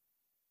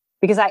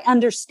 because I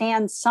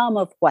understand some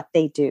of what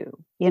they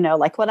do.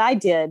 Like what I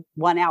did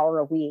 1 hour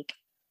a week,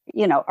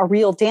 a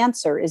real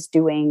dancer is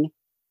doing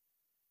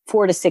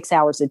 4 to 6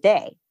 hours a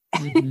day,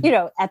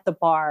 at the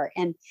bar.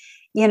 And,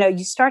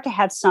 you start to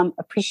have some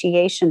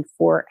appreciation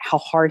for how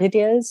hard it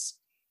is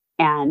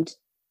and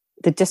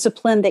the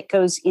discipline that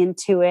goes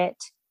into it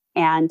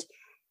and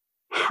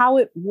how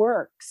it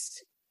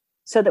works,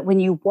 so that when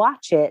you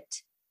watch it,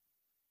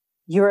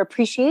 your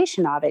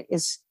appreciation of it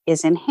is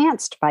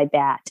enhanced by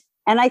that.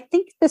 And I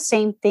think the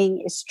same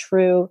thing is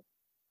true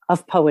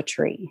of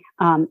poetry.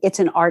 It's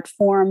an art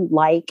form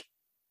like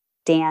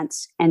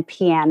dance and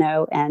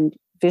piano and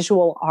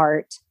visual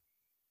art,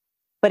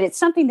 but it's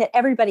something that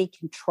everybody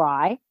can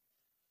try.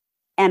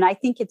 And I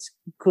think it's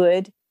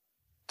good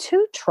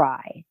to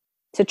try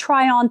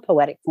on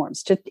poetic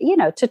forms, to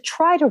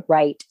try to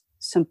write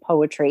some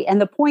poetry. And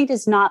the point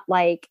is not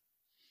like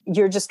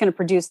you're just going to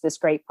produce this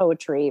great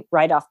poetry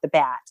right off the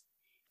bat.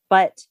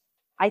 But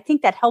I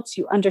think that helps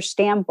you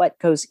understand what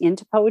goes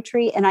into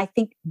poetry. And I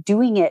think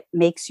doing it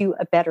makes you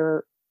a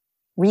better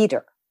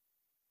reader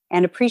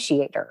and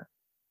appreciator.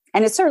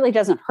 And it certainly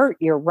doesn't hurt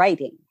your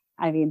writing.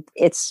 I mean,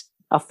 it's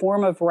a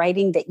form of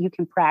writing that you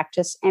can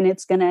practice, and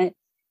it's going to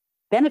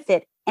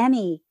benefit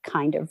any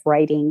kind of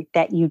writing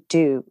that you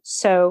do.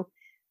 So,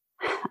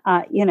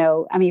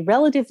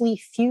 relatively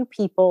few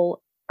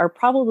people are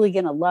probably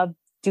going to love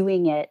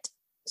doing it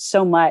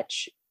so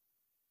much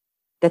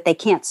that they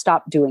can't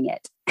stop doing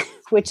it,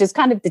 which is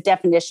kind of the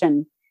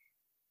definition,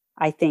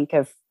 I think,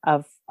 of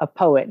a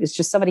poet. It's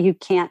just somebody who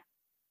can't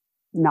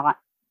not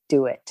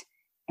do it,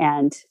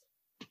 and,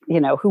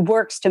 who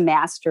works to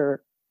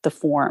master the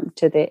form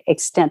to the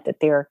extent that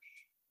their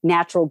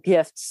natural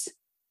gifts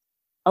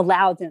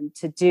allow them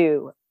to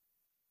do.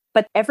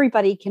 But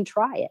everybody can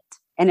try it,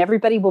 and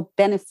everybody will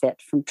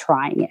benefit from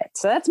trying it.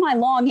 So that's my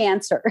long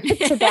answer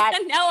to that.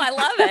 No, I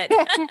love it.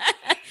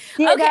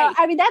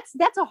 Okay.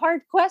 That's a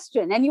hard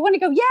question. And you want to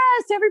go,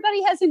 yes,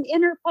 everybody has an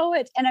inner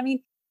poet. And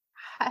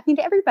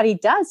everybody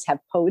does have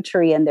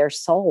poetry in their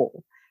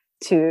soul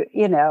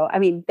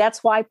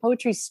that's why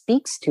poetry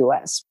speaks to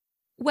us.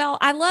 Well,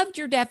 I loved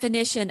your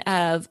definition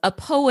of a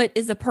poet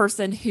is a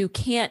person who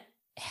can't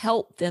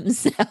help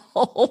themselves.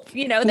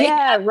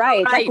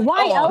 Right. Like,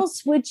 why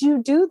else would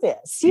you do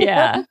this? You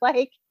know,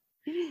 like,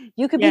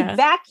 you could be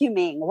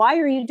vacuuming. Why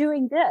are you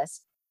doing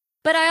this?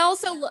 But I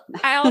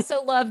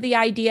also love the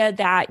idea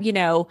that,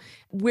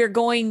 we're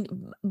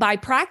going by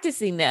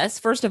practicing this.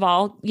 First of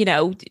all,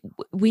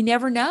 we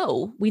never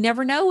know. We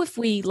never know if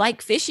we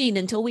like fishing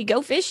until we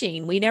go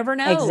fishing. We never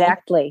know.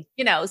 Exactly.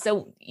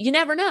 So you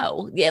never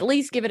know. At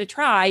least give it a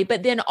try.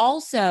 But then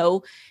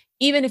also,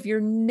 even if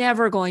you're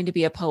never going to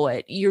be a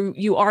poet,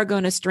 you are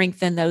going to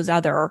strengthen those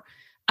other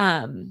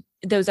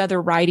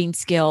writing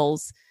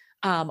skills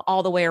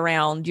all the way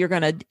around. You're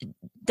going to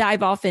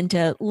dive off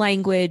into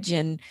language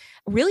and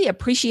really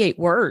appreciate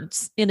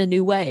words in a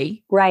new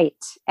way. Right.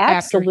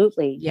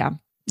 Absolutely.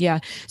 Yeah.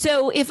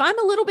 So if I'm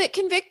a little bit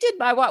convicted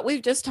by what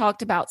we've just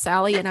talked about,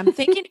 Sally, and I'm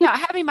thinking about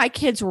having my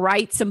kids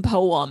write some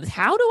poems,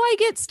 how do I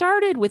get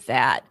started with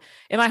that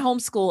in my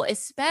homeschool,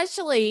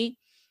 especially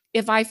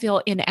if I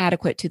feel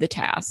inadequate to the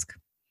task?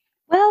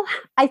 Well,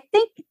 I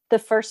think the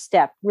first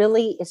step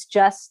really is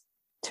just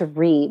to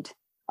read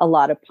a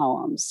lot of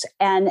poems.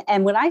 And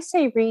when I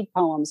say read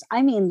poems,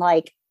 I mean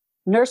like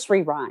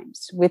nursery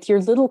rhymes with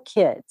your little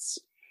kids.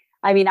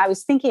 I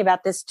was thinking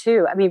about this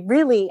too.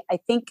 Really, I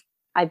think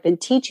I've been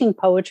teaching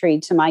poetry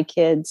to my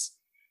kids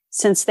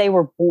since they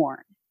were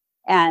born.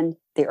 And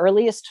the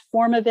earliest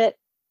form of it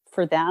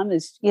for them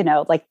is,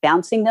 like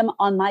bouncing them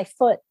on my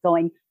foot,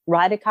 going,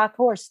 ride a cock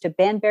horse to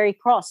Banbury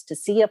Cross to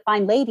see a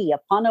fine lady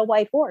upon a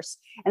white horse.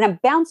 And I'm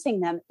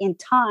bouncing them in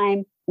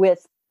time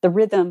with the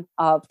rhythm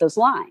of those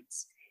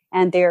lines.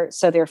 And they're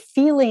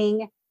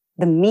feeling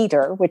the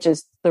meter, which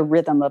is the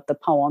rhythm of the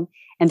poem.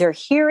 and they're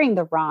hearing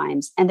the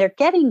rhymes and they're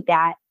getting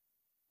that.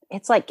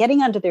 It's like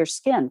getting under their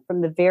skin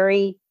from the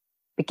very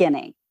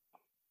beginning.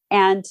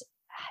 And,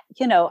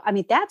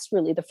 that's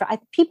really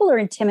people are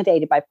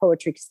intimidated by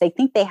poetry because they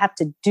think they have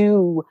to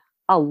do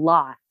a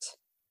lot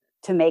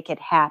to make it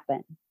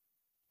happen.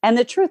 And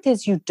the truth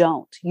is you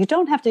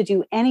don't have to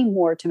do any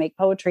more to make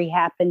poetry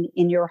happen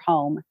in your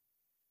home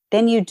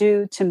than you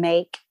do to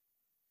make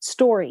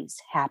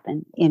stories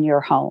happen in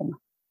your home.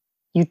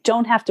 You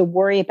don't have to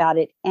worry about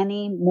it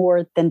any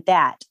more than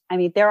that. I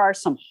mean, there are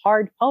some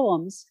hard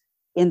poems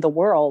in the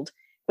world,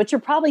 but you're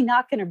probably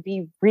not going to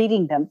be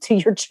reading them to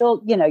your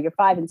children, your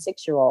 5 and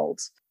 6 year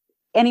olds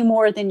any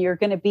more than you're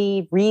going to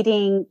be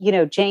reading,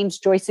 James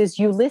Joyce's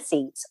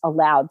Ulysses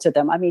aloud to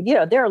them. I mean,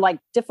 there are like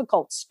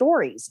difficult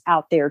stories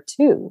out there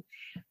too,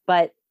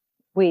 but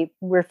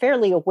we're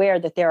fairly aware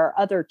that there are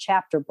other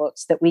chapter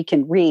books that we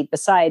can read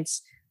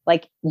besides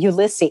like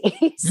Ulysses.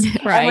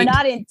 Right. And we're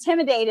not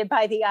intimidated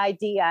by the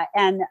idea.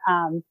 And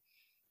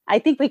I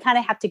think we kind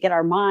of have to get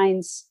our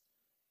minds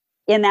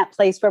in that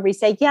place where we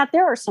say, yeah,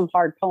 there are some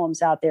hard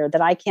poems out there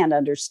that I can't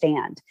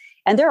understand.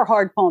 And there are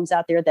hard poems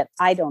out there that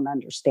I don't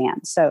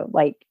understand. So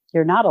like,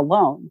 you're not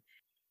alone.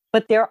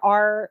 But the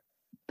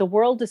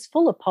world is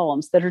full of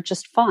poems that are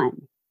just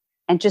fun.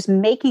 And just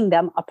making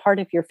them a part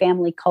of your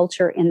family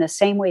culture in the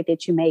same way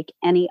that you make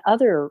any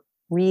other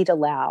read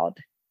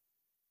aloud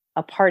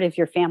a part of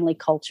your family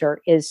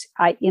culture is,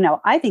 I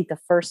think the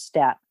first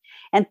step.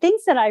 And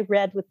things that I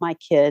read with my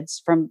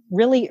kids from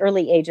really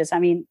early ages, I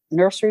mean,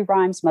 nursery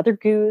rhymes, Mother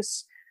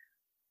Goose,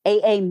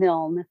 A.A.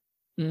 Milne,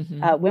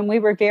 when we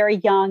were very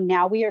young.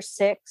 Now we are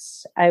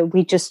 6.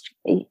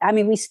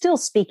 We still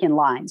speak in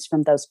lines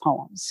from those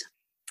poems.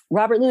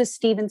 Robert Louis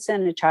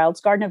Stevenson, A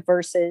Child's Garden of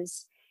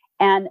Verses.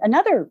 And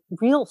another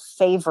real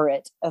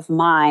favorite of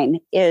mine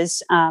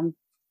is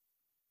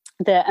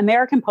the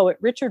American poet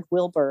Richard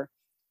Wilbur,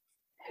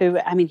 who,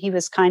 he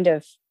was kind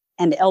of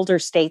an elder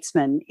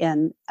statesman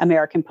in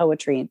American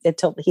poetry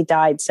until he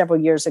died several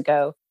years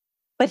ago.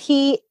 But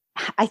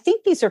I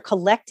think these are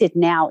collected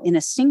now in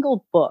a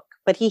single book,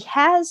 but he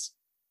has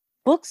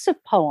books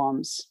of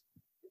poems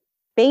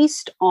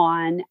based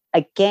on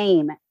a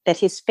game that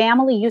his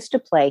family used to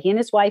play. He and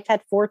his wife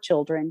had 4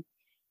 children,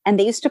 and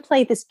they used to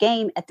play this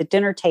game at the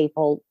dinner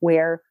table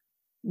where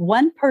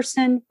one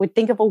person would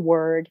think of a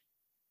word,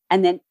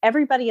 and then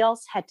everybody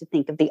else had to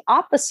think of the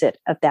opposite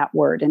of that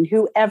word. And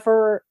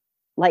whoever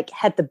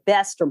had the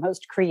best or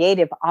most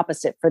creative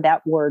opposite for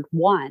that word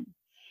won.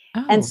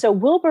 Oh. And so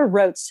Wilbur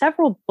wrote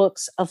several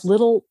books of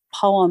little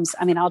poems.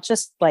 I mean, I'll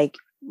just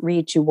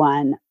read you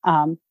one.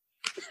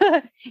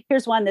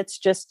 Here's one that's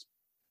just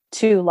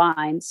 2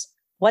 lines.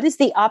 What is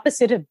the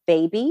opposite of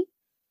baby?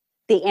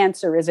 The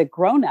answer is a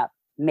grown-up,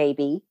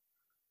 maybe.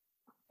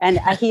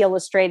 And he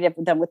illustrated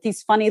them with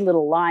these funny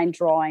little line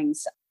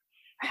drawings,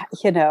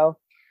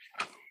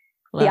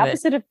 Love the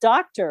opposite of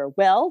doctor.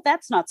 Well,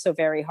 that's not so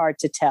very hard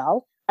to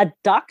tell. A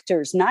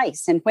doctor's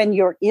nice. And when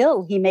you're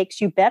ill, he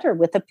makes you better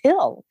with a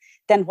pill.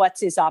 Then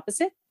what's his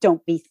opposite?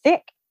 Don't be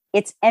thick.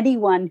 It's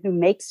anyone who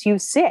makes you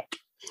sick,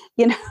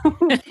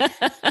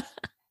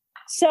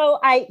 So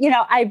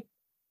I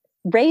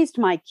raised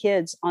my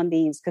kids on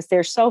these because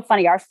they're so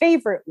funny. Our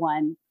favorite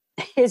one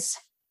is,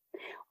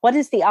 what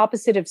is the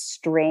opposite of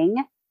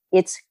string?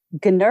 It's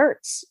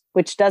gnertz,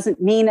 which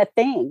doesn't mean a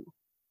thing.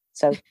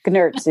 So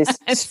gnertz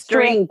is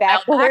string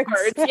backwards.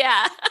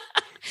 Yeah.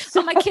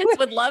 So my kids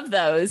would love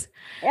those.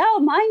 Oh,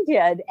 mine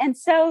did. And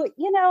so,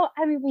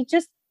 we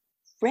just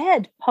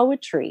read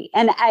poetry.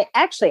 And I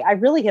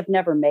really have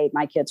never made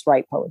my kids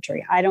write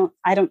poetry. I don't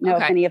know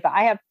if any of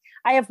it.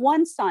 I have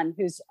one son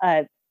who's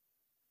a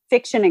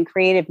fiction and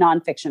creative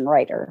nonfiction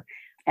writer.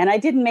 And I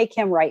didn't make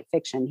him write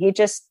fiction. He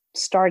just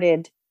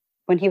started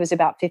when he was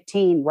about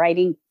 15,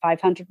 writing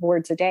 500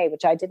 words a day,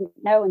 which I didn't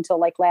know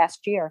until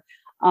last year.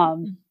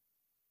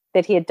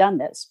 That he had done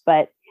this.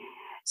 But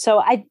so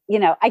I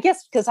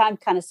guess because I'm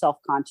kind of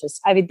self-conscious.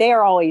 I mean,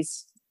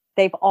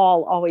 they've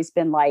all always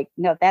been like,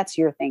 no, that's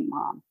your thing,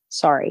 Mom.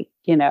 Sorry,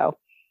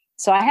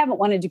 So I haven't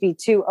wanted to be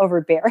too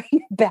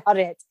overbearing about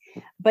it,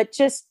 but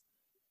just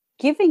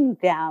giving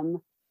them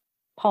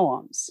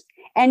poems.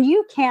 And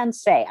you can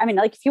say,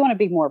 if you want to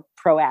be more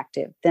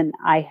proactive than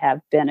I have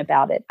been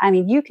about it,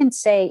 you can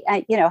say,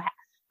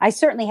 I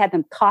certainly had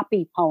them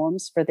copy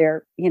poems for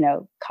their,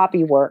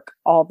 copy work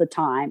all the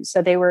time.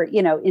 So they were,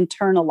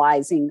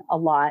 internalizing a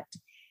lot.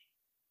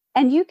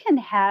 And you can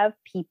have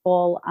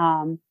people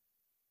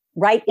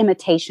write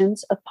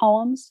imitations of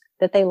poems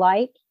that they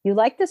like. You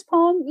like this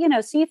poem?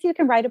 See if you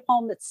can write a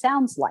poem that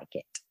sounds like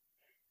it.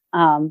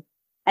 And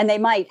they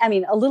might,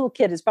 a little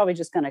kid is probably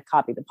just going to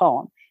copy the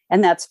poem.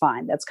 And that's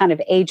fine. That's kind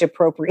of age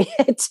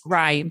appropriate.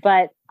 Right.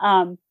 But,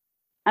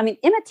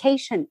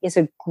 imitation is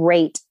a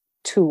great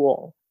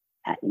tool.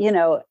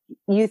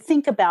 You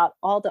think about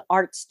all the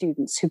art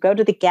students who go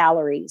to the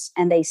galleries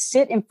and they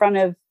sit in front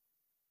of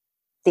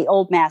the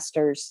old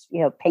masters,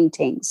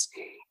 paintings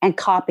and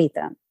copy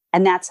them.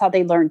 And that's how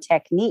they learn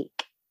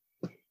technique.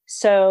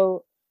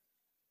 So,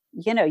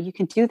 you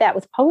can do that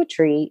with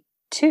poetry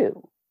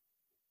too.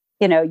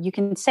 you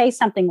can say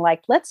something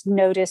like, let's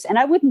notice, and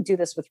I wouldn't do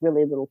this with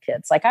really little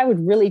kids. Like I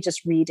would really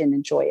just read and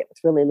enjoy it with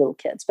really little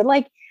kids. But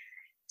like,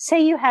 say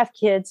you have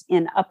kids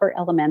in upper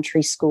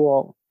elementary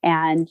school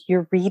and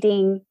you're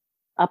reading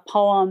a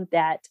poem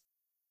that,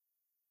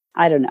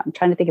 I don't know, I'm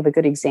trying to think of a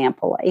good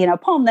example, a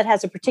poem that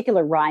has a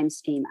particular rhyme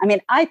scheme. I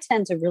mean, I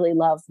tend to really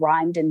love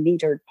rhymed and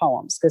metered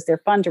poems because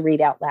they're fun to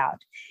read out loud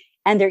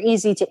and they're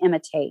easy to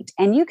imitate.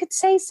 And you could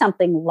say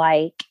something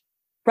like,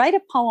 write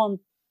a poem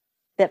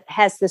that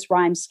has this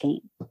rhyme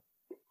scheme.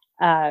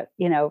 Write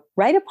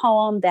a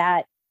poem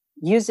that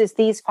uses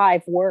these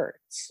 5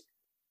 words.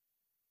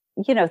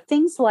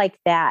 Things like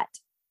that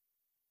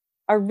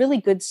are really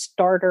good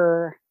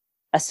starter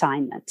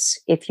assignments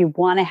if you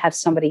want to have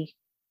somebody,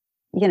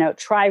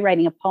 try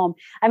writing a poem.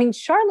 I mean,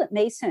 Charlotte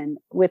Mason,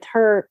 with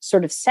her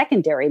sort of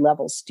secondary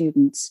level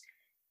students,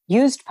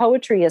 used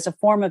poetry as a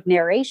form of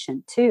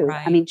narration too.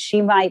 Right. I mean,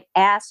 she might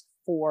ask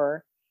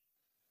for,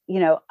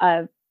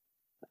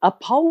 a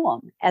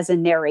poem as a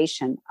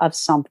narration of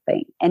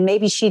something. And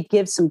maybe she'd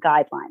give some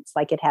guidelines,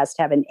 like it has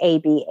to have an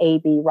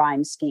A-B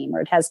rhyme scheme,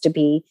 or it has to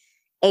be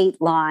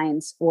 8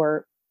 lines,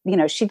 or,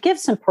 she'd give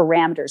some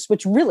parameters,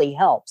 which really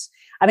helps.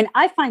 I mean,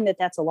 I find that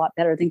that's a lot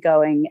better than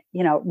going,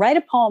 write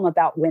a poem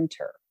about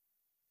winter.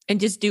 And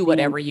just do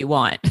whatever you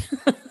want.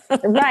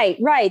 Right.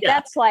 Yeah.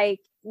 That's like,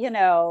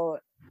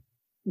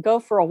 go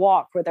for a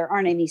walk where there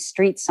aren't any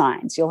street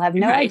signs. You'll have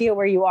no idea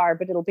where you are,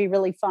 but it'll be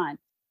really fun.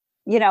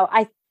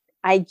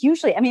 I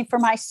usually, for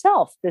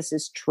myself, this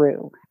is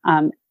true.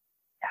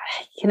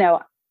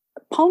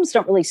 Poems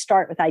don't really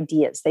start with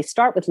ideas. They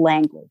start with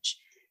language.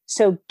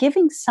 So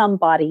giving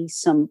somebody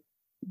some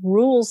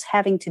rules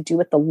having to do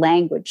with the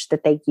language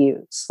that they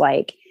use,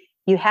 like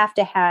you have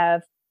to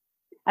have,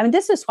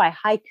 this is why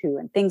haiku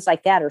and things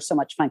like that are so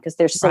much fun because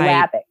they're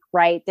syllabic,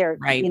 right? They're,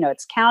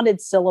 it's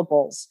counted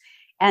syllables.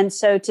 And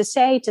so to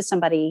say to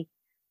somebody,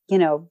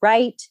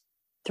 write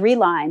 3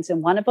 lines,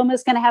 and one of them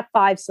is going to have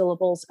 5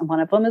 syllables, and one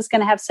of them is going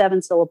to have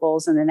 7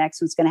 syllables, and the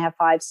next one's going to have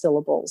 5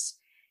 syllables.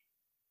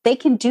 They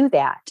can do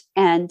that.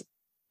 And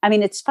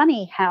it's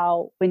funny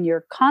how when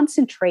you're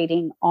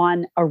concentrating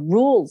on a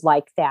rule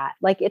like that,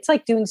 like it's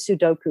like doing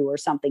Sudoku or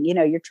something,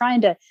 you're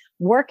trying to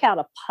work out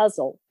a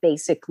puzzle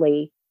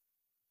basically,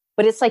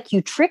 but it's like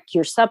you trick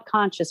your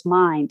subconscious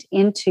mind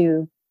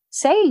into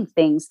saying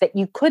things that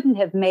you couldn't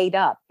have made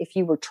up if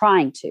you were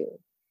trying to.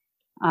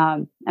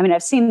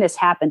 I've seen this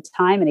happen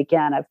time and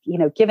again. I've,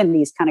 given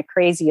these kind of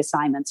crazy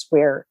assignments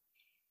where,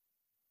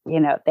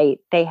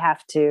 they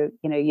have to,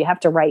 you have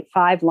to write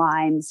 5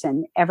 lines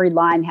and every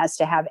line has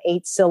to have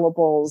 8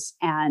 syllables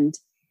and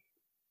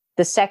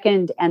the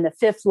second and the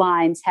 5th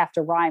lines have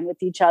to rhyme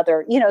with each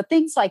other,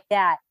 things like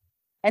that.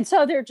 And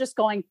so they're just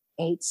going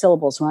 8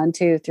 syllables, 1,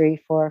 2, 3,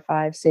 4,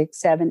 5, 6,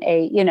 7,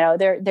 8,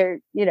 they're,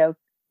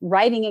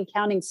 writing and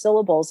counting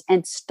syllables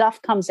and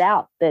stuff comes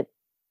out that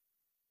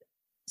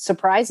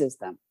surprises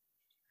them.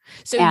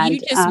 So you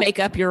just make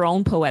up your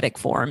own poetic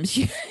forms.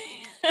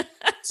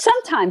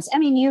 Sometimes,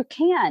 you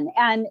can,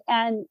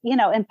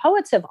 and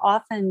poets have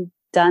often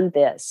done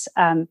this.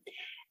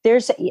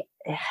 There's,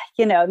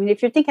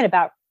 if you're thinking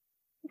about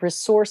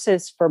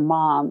resources for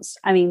moms,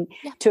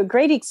 to a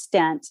great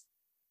extent,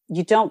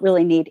 you don't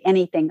really need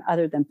anything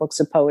other than books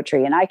of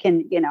poetry. And I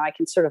can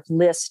sort of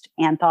list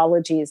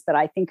anthologies that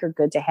I think are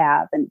good to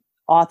have and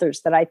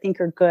authors that I think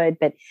are good.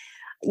 But,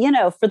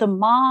 for the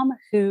mom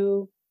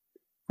who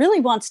really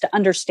wants to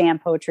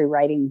understand poetry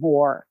writing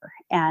more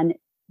and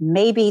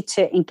maybe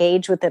to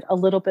engage with it a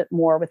little bit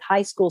more with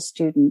high school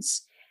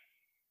students,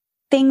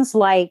 things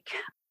like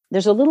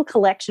there's a little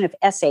collection of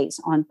essays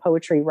on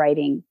poetry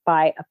writing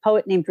by a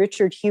poet named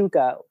Richard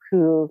Hugo,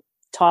 who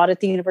taught at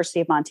the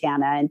University of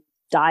Montana and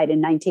died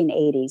in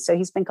 1980. So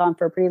he's been gone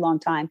for a pretty long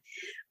time.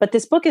 But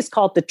this book is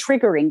called The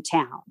Triggering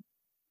Town.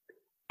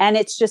 And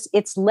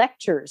it's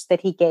lectures that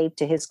he gave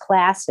to his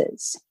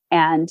classes.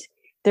 And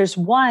there's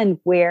one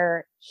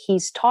where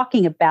he's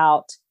talking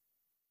about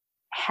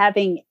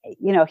having,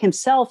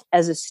 himself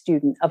as a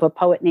student of a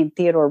poet named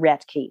Theodore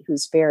Retke,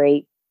 who's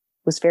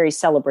was very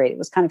celebrated,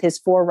 was kind of his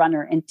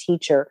forerunner and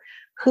teacher,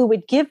 who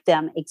would give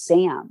them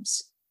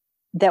exams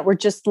that were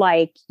just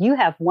like, you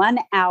have 1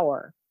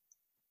 hour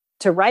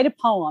to write a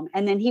poem.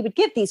 And then he would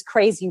give these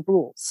crazy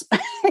rules,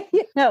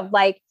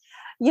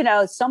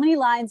 so many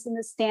lines in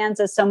the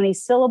stanza, so many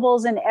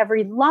syllables in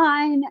every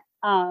line,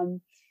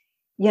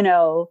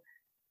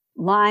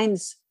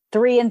 lines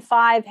 3 and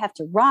 5 have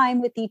to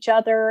rhyme with each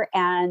other,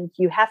 and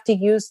you have to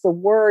use the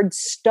word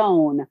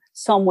stone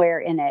somewhere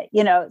in it,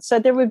 so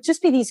there would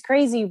just be these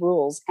crazy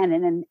rules. And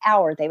in an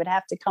hour, they would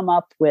have to come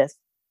up with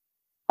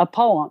a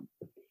poem.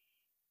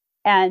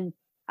 And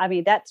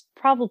that's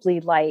probably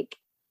like,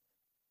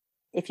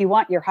 if you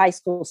want your high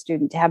school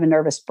student to have a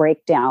nervous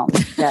breakdown,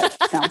 that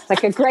sounds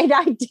like a great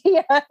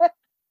idea.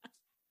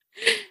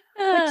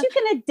 But you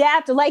can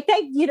adapt, like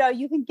that,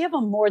 you can give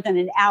them more than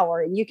an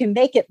hour and you can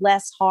make it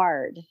less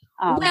hard.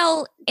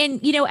 Well, and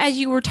as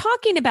you were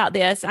talking about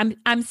this,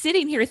 I'm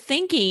sitting here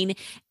thinking,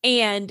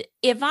 and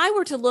if I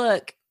were to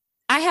look,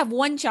 I have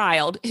one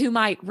child who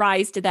might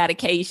rise to that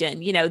occasion.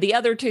 The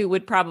other two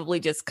would probably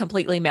just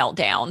completely melt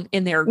down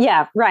in their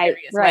various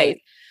ways.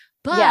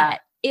 But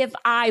if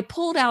I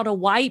pulled out a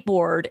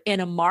whiteboard and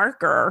a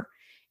marker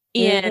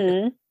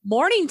in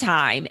morning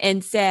time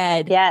and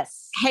said,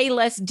 hey,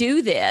 let's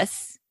do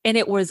this, and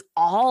it was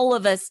all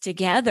of us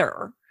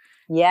together,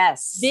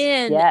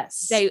 then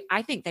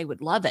I think they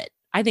would love it.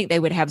 I think they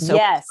would have so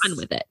much fun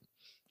with it.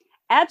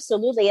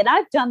 Absolutely. And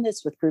I've done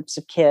this with groups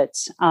of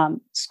kids,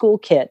 school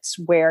kids,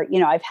 where,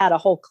 I've had a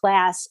whole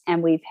class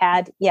and we've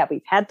had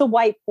the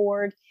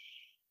whiteboard,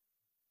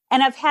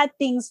 and I've had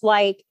things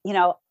like,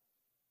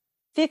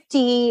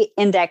 50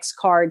 index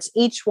cards,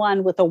 each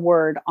one with a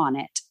word on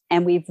it.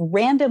 And we've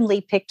randomly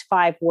picked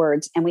 5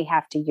 words and we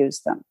have to use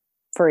them,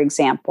 for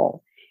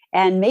example.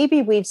 And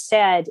maybe we've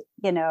said,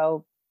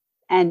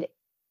 and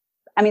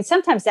I mean,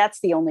 sometimes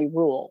that's the only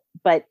rule,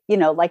 but,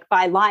 like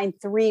by line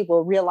 3,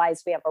 we'll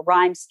realize we have a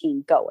rhyme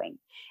scheme going.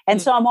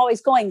 And so I'm always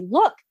going,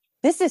 look,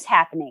 this is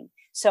happening.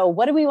 So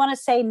what do we want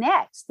to say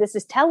next? This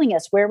is telling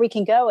us where we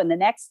can go in the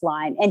next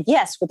line. And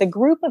yes, with a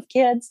group of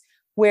kids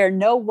where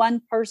no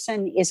one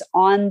person is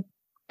on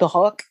the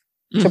hook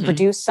to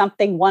produce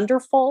something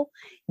wonderful.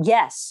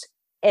 Yes,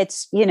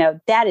 it's,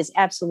 that is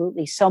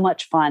absolutely so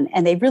much fun.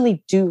 And they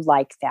really do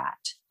like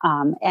that.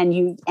 And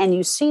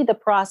you see the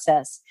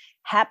process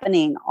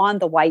happening on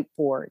the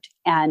whiteboard.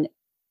 And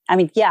I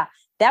mean,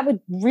 that would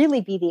really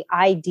be the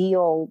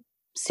ideal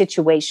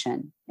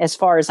situation as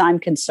far as I'm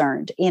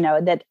concerned,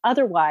 that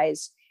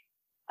otherwise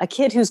a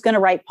kid who's going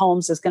to write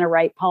poems is going to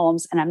write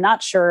poems. And I'm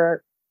not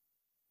sure,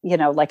 I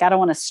don't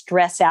want to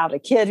stress out a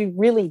kid who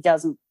really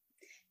doesn't,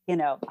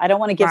 I don't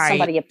want to give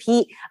somebody a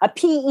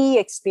PE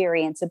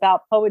experience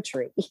about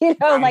poetry,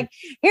 like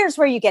here's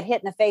where you get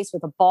hit in the face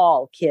with a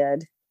ball,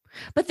 kid.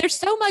 But there's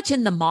so much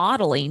in the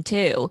modeling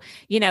too,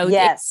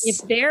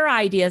 if their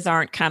ideas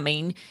aren't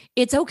coming,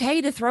 it's okay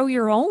to throw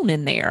your own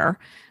in there.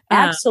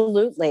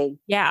 Absolutely.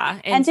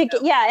 And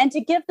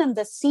to give them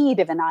the seed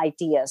of an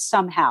idea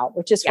somehow,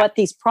 which is what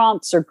these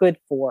prompts are good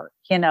for,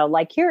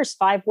 like here's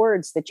 5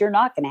 words that you're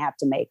not going to have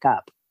to make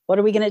up. What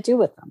are we going to do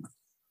with them?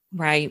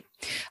 Right.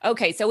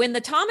 Okay. So in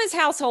the Thomas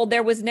household,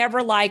 there was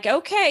never like,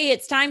 okay,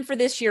 it's time for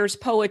this year's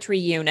poetry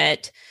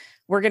unit.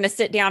 We're going to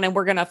sit down and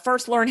we're going to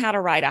first learn how to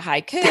write a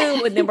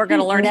haiku, and then we're going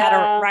to learn how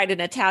to write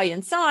an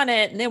Italian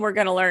sonnet, and then we're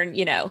going to learn,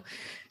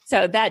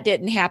 so that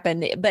didn't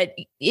happen, but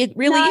it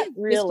really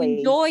is just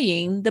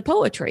enjoying the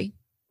poetry.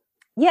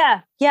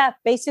 Yeah.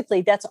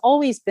 Basically that's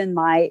always been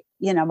my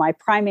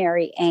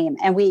primary aim.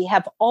 And we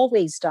have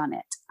always done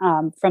it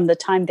from the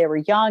time they were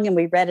young, and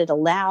we read it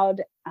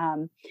aloud.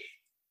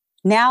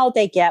 Now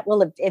they get,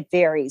 it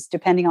varies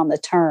depending on the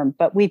term,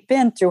 but we've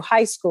been through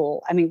high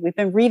school. I mean, we've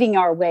been reading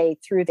our way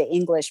through the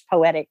English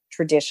poetic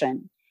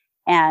tradition.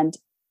 And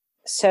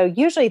so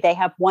usually they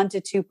have 1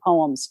 to 2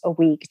 poems a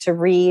week to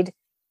read.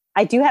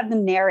 I do have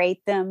them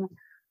narrate them.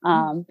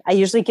 I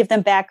usually give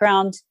them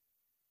background,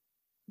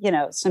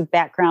 some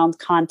background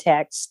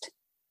context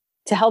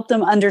to help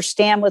them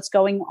understand what's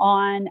going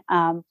on.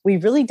 We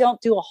really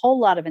don't do a whole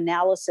lot of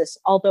analysis.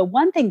 Although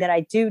one thing that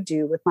I do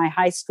with my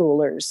high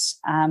schoolers,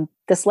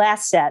 this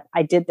last set,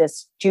 I did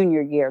this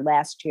junior year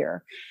last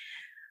year.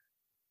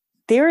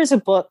 There is a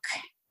book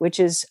which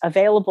is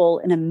available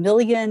in 1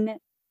 million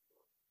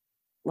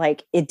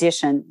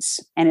editions,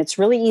 and it's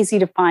really easy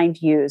to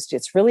find used.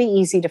 It's really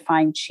easy to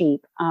find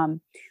cheap.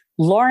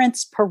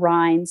 Lawrence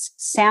Perrine's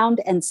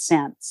Sound and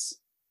Sense,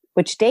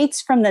 which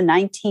dates from the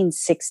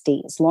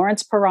 1960s.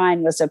 Lawrence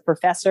Perrine was a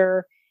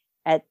professor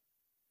at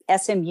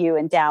SMU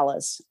in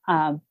Dallas,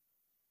 sort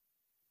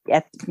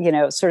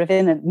of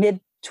in the mid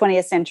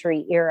 20th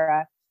century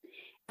era.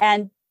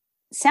 And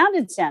Sound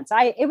and Sense,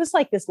 it was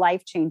like this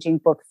life-changing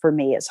book for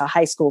me as a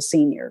high school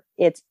senior.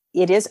 It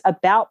is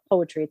about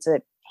poetry. It's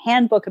a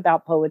handbook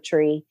about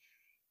poetry.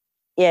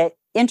 It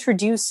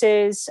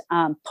introduces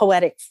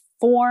poetic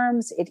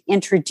forms. It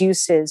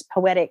introduces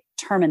poetic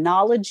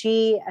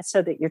terminology,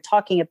 so that you're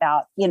talking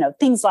about,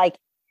 things like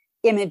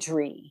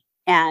imagery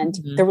and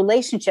the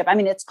relationship. I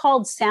mean, it's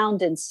called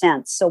Sound and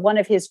Sense. So one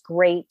of his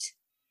great,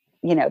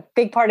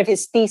 big part of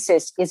his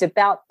thesis is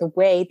about the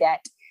way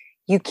that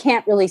you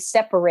can't really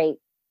separate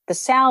the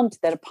sound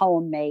that a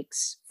poem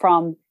makes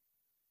from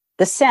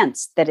the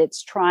sense that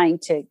it's trying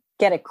to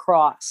get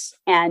across.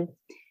 And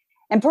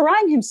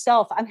Perrine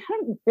himself, I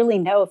don't really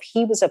know if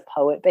he was a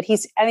poet, but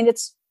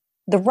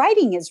the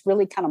writing is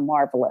really kind of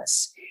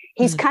marvelous.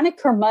 He's kind of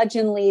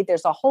curmudgeonly.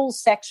 There's a whole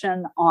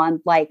section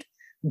on like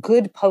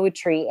good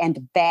poetry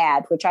and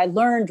bad, which I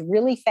learned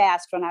really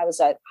fast when I was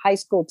a high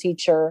school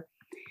teacher.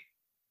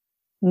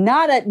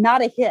 Not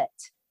a hit,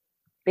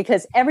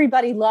 because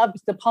everybody loved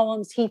the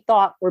poems he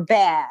thought were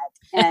bad,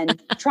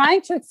 and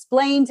trying to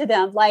explain to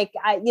them,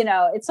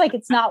 it's like,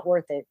 it's not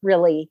worth it,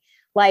 really.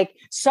 Like,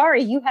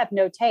 sorry, you have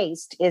no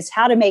taste is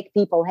how to make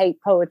people hate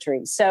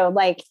poetry. So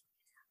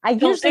I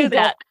usually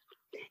don't.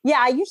 Yeah,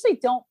 I usually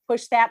don't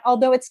push that,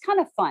 although it's kind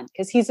of fun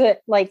because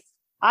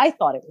I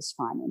thought it was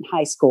fun in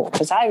high school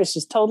because I was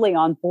just totally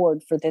on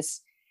board for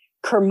this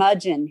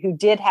curmudgeon who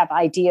did have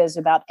ideas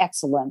about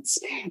excellence.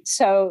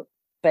 So,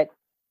 but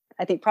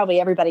I think probably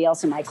everybody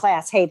else in my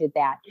class hated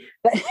that,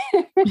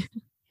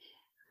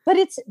 but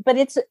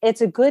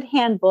it's a good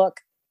handbook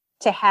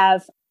to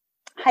have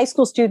high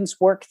school students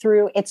work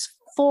through. It's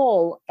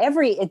full.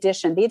 Every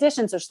edition, the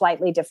editions are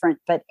slightly different,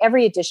 but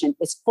every edition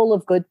is full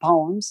of good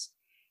poems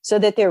so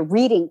that they're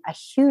reading a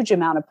huge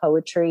amount of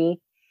poetry.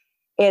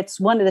 It's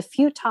one of the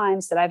few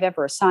times that I've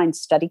ever assigned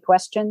study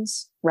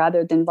questions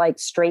rather than like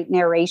straight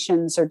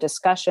narrations or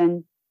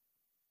discussion,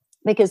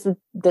 because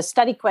the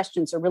study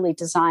questions are really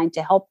designed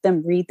to help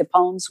them read the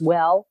poems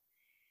well.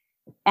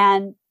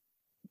 And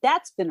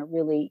that's been a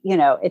really,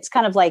 it's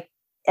kind of like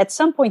at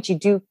some point you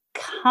do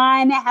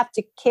kind of have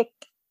to kick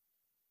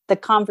the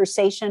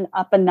conversation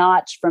up a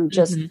notch from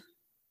just,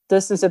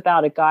 this is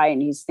about a guy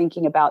and he's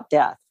thinking about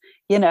death.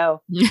 You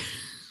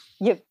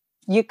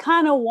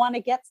kind of want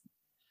to get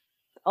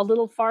a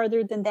little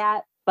farther than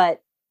that.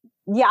 But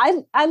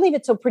yeah, I leave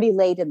it till pretty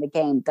late in the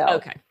game though.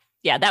 Okay.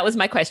 Yeah, that was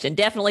my question.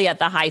 Definitely at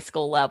the high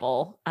school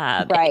level.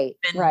 Right.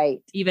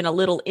 Even a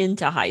little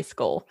into high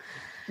school.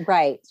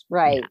 Right.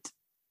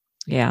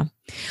 Yeah.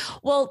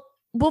 Well,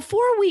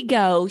 before we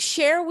go,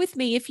 share with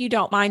me, if you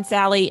don't mind,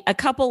 Sally, a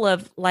couple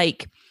of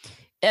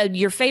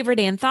your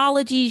favorite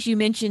anthologies. You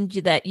mentioned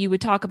that you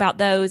would talk about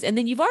those. And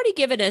then you've already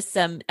given us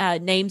some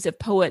names of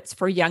poets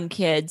for young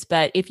kids.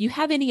 But if you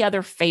have any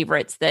other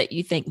favorites that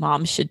you think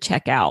moms should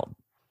check out.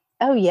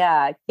 Oh,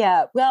 yeah.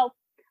 Yeah. Well,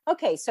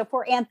 okay. So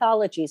for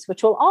anthologies,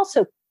 which will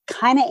also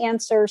kind of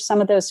answer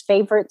some of those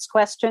favorites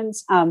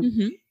questions,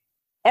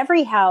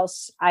 every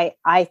house,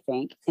 I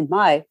think, in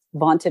my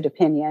vaunted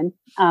opinion,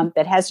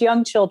 that has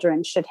young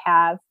children should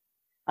have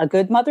A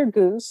Good Mother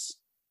Goose,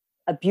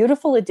 a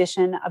beautiful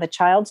edition of A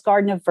Child's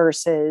Garden of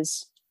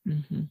Verses,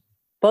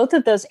 both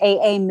of those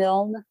A.A.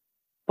 Milne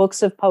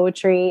books of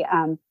poetry.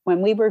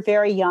 When we were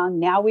very young,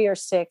 now we are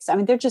 6. I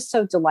mean, they're just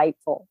so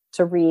delightful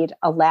to read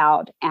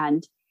aloud.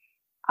 And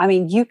I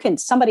mean,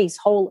 somebody's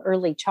whole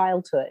early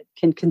childhood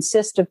can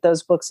consist of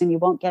those books and you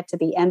won't get to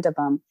the end of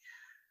them.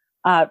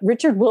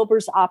 Richard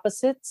Wilbur's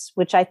Opposites,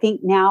 which I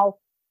think now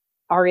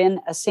are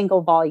in a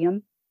single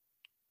volume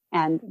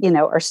and,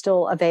 are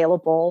still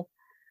available.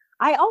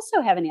 I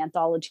also have an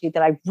anthology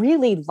that I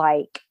really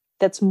like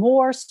that's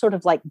more sort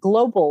of like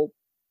global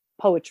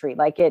poetry.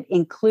 Like it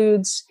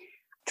includes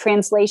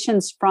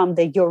translations from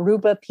the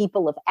Yoruba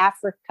people of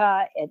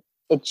Africa,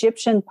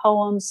 Egyptian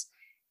poems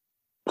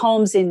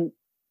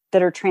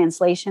that are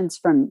translations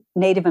from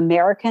Native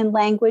American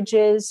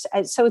languages.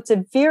 So it's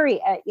a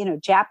very,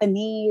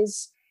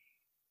 Japanese.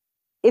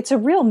 It's a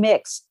real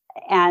mix,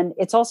 and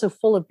it's also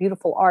full of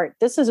beautiful art.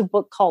 This is a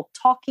book called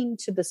Talking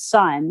to the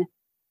Sun,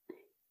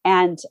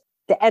 and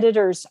the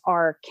editors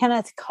are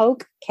Kenneth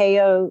Koch,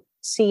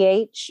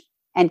 Koch,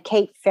 and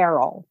Kate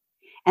Farrell.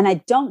 And I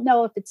don't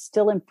know if it's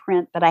still in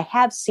print, but I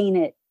have seen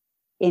it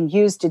in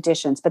used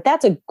editions. But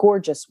that's a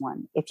gorgeous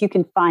one, if you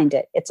can find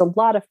it. It's a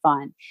lot of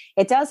fun.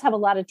 It does have a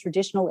lot of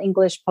traditional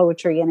English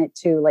poetry in it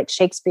too, like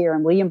Shakespeare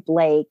and William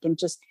Blake, and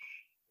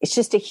it's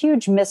just a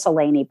huge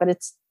miscellany, but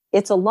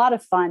it's a lot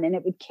of fun, and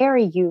it would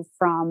carry you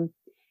from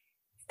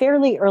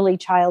fairly early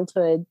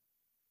childhood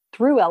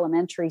through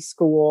elementary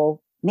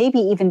school, maybe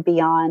even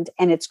beyond.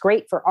 And it's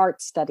great for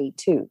art study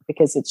too,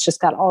 because it's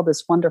just got all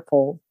this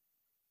wonderful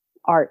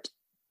art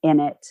in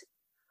it.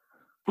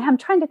 And I'm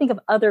trying to think of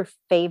other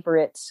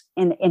favorites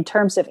in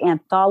terms of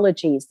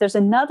anthologies. There's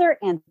another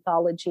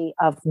anthology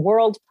of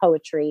world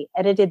poetry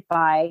edited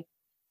by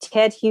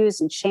Ted Hughes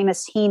and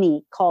Seamus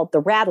Heaney called The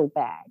Rattle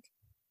Bag,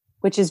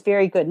 which is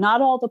very good.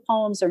 Not all the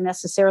poems are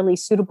necessarily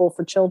suitable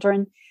for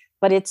children,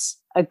 but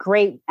it's a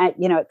great,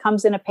 it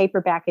comes in a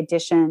paperback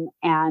edition.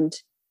 And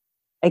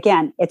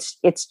again,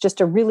 it's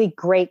just a really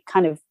great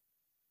kind of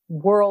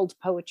world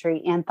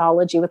poetry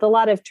anthology with a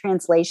lot of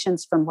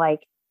translations from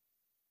like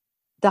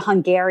the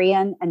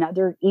Hungarian and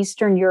other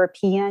Eastern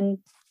European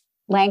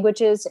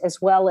languages,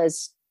 as well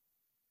as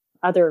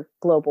other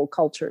global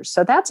cultures.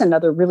 So that's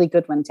another really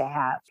good one to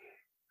have.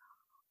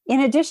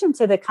 In addition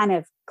to the kind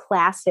of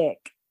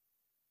classic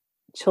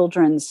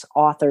children's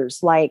authors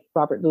like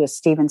Robert Louis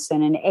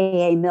Stevenson and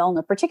A.A. Milne,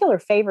 a particular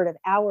favorite of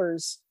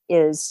ours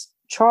is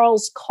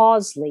Charles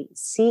Causley,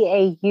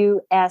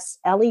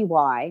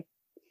 Causley.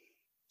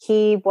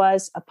 He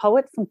was a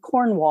poet from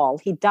Cornwall.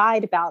 He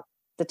died about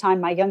the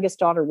time my youngest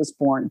daughter was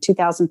born,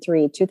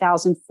 2003,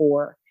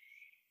 2004,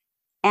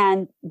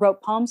 and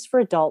wrote poems for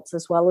adults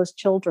as well as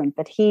children.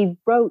 But he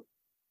wrote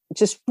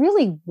just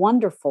really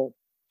wonderful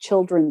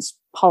children's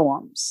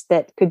poems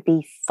that could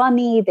be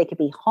funny, they could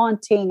be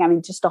haunting. I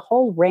mean, just a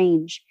whole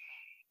range.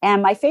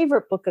 And my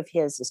favorite book of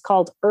his is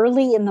called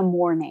Early in the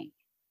Morning.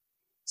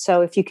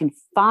 So if you can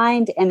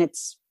find, and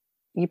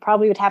you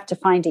probably would have to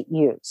find it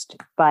used,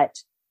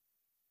 but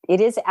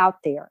it is out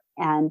there.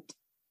 And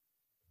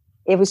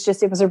it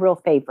was a real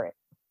favorite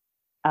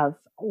of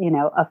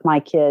my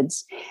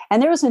kids.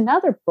 And there was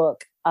another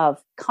book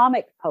of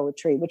comic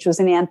poetry, which was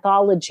an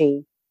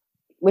anthology,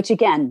 which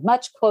again,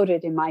 much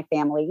quoted in my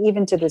family,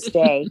 even to this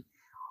day.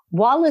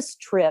 Wallace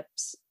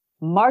Tripp's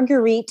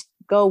Marguerite,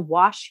 Go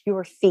Wash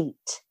Your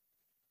Feet.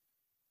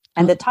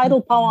 And the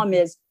title poem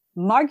is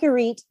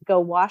Marguerite, go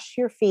wash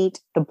your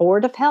feet. The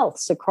Board of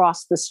Health's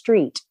across the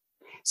street.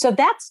 So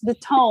that's the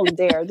tone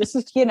there. This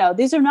is,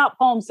 these are not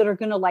poems that are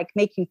going to like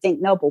make you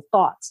think noble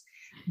thoughts,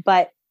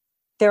 but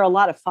they're a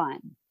lot of fun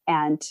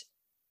and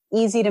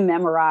easy to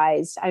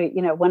memorize.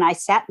 When I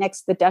sat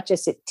next to the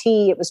Duchess at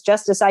tea, it was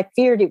just as I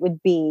feared it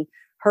would be.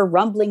 Her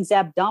rumblings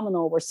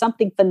abdominal were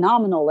something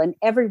phenomenal, and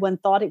everyone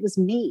thought it was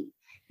me.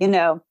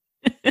 I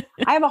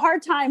have a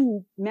hard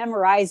time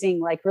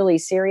memorizing like really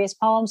serious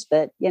poems,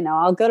 but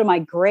I'll go to my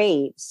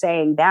grave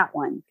saying that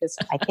one because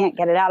I can't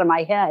get it out of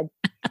my head.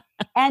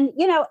 And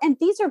and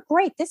these are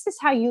great. This is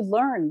how you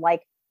learn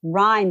like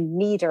rhyme,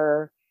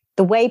 meter,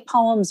 the way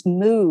poems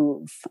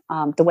move,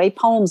 the way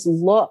poems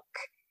look.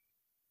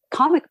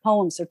 Comic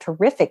poems are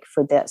terrific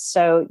for this.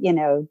 So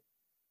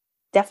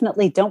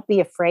definitely don't be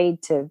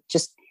afraid to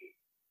just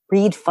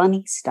read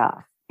funny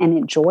stuff and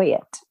enjoy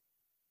it.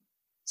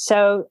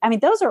 So,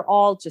 those are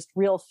all just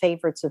real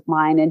favorites of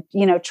mine. And,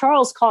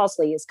 Charles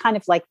Causley is kind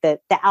of like the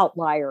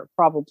outlier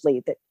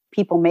probably that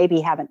people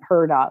maybe haven't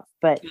heard of.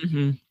 But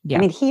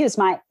yeah. He's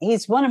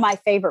one of my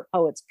favorite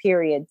poets,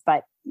 period.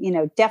 But,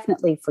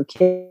 definitely for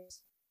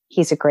kids,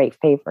 he's a great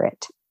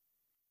favorite.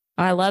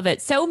 I love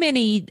it. So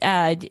many,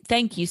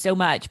 thank you so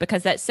much,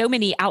 because that's so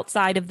many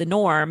outside of the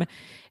norm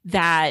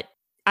that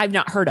I've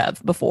not heard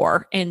of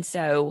before. And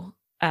so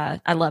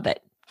I love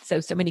it.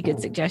 So many good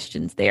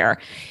suggestions there.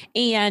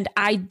 And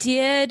I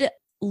did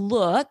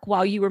look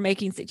while you were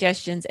making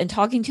suggestions, and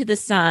Talking to the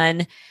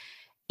Sun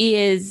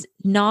is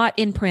not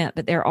in print,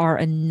 but there are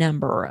a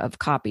number of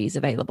copies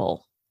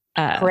available.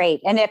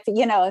 Great. And if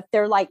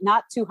they're like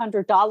not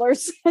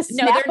 $200,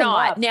 no, they're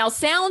not. Up. Now,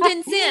 Sound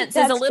and Sense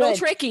is a little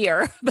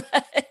trickier.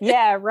 But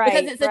yeah, right.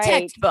 Because it's a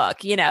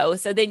textbook,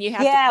 so then you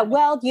have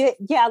like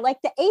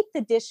the 8th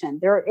edition.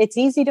 It's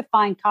easy to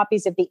find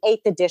copies of the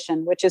 8th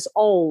edition, which is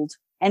old,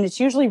 and it's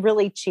usually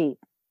really cheap.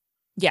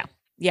 Yeah.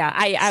 Yeah.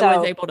 I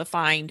was able to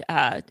find,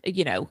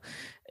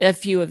 a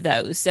few of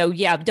those. So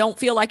yeah, don't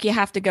feel like you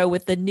have to go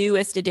with the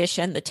newest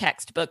edition, the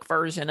textbook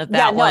version of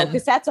that one.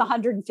 because that's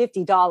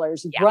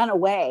 $150. Yeah. Run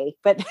away.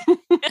 But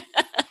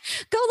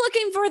go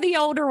looking for the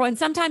older one.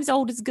 Sometimes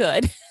old is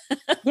good.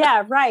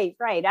 Yeah, right.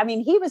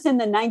 He was in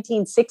the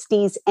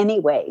 1960s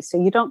anyway, so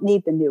you don't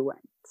need the new one.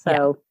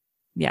 So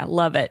yeah,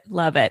 love it.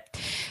 Love it.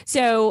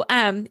 So,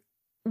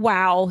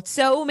 wow.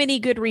 So many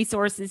good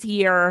resources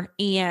here,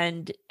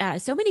 and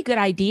so many good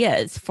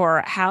ideas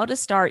for how to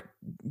start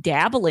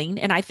dabbling.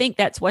 And I think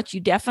that's what you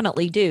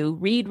definitely do.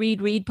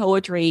 Read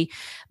poetry,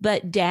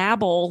 but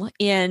dabble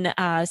in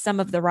some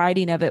of the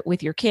writing of it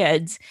with your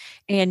kids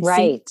and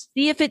see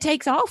if it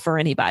takes off for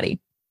anybody.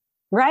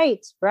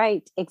 Right.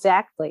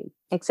 Exactly.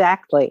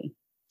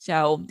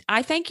 So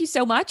I thank you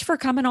so much for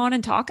coming on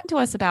and talking to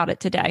us about it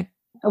today.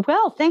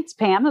 Well, thanks,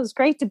 Pam. It was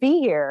great to be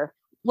here.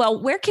 Well,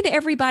 where can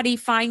everybody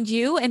find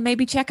you and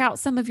maybe check out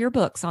some of your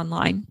books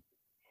online?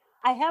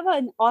 I have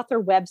an author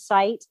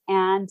website,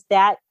 and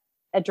that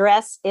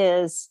address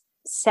is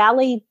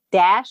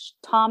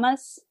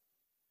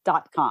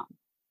sally-thomas.com.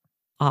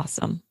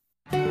 Awesome.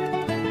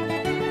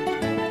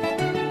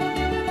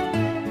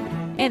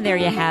 And there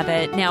you have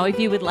it. Now, if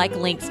you would like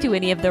links to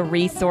any of the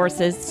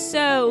resources,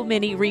 so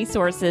many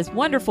resources,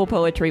 wonderful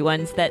poetry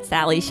ones that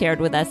Sally shared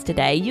with us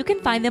today, you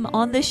can find them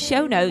on the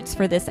show notes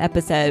for this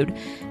episode.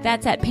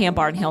 That's at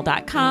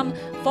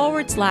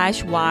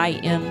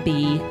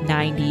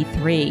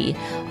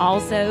pambarnhill.com/YMB93.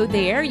 Also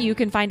there, you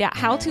can find out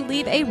how to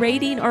leave a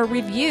rating or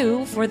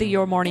review for the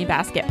Your Morning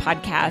Basket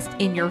podcast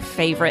in your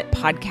favorite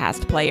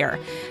podcast player.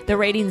 The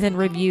ratings and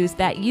reviews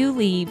that you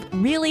leave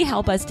really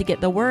help us to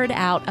get the word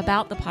out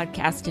about the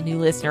podcast to new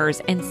listeners.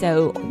 And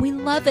so we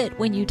love it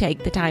when you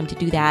take the time to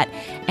do that.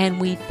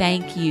 And we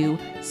thank you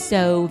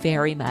so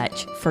very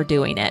much for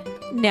doing it.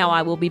 Now,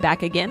 I will be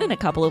back again in a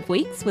couple of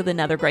weeks with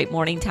another great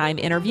Morning Time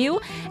interview.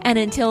 And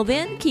until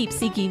then, keep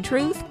seeking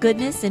truth,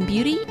 goodness, and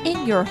beauty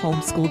in your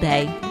homeschool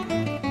day.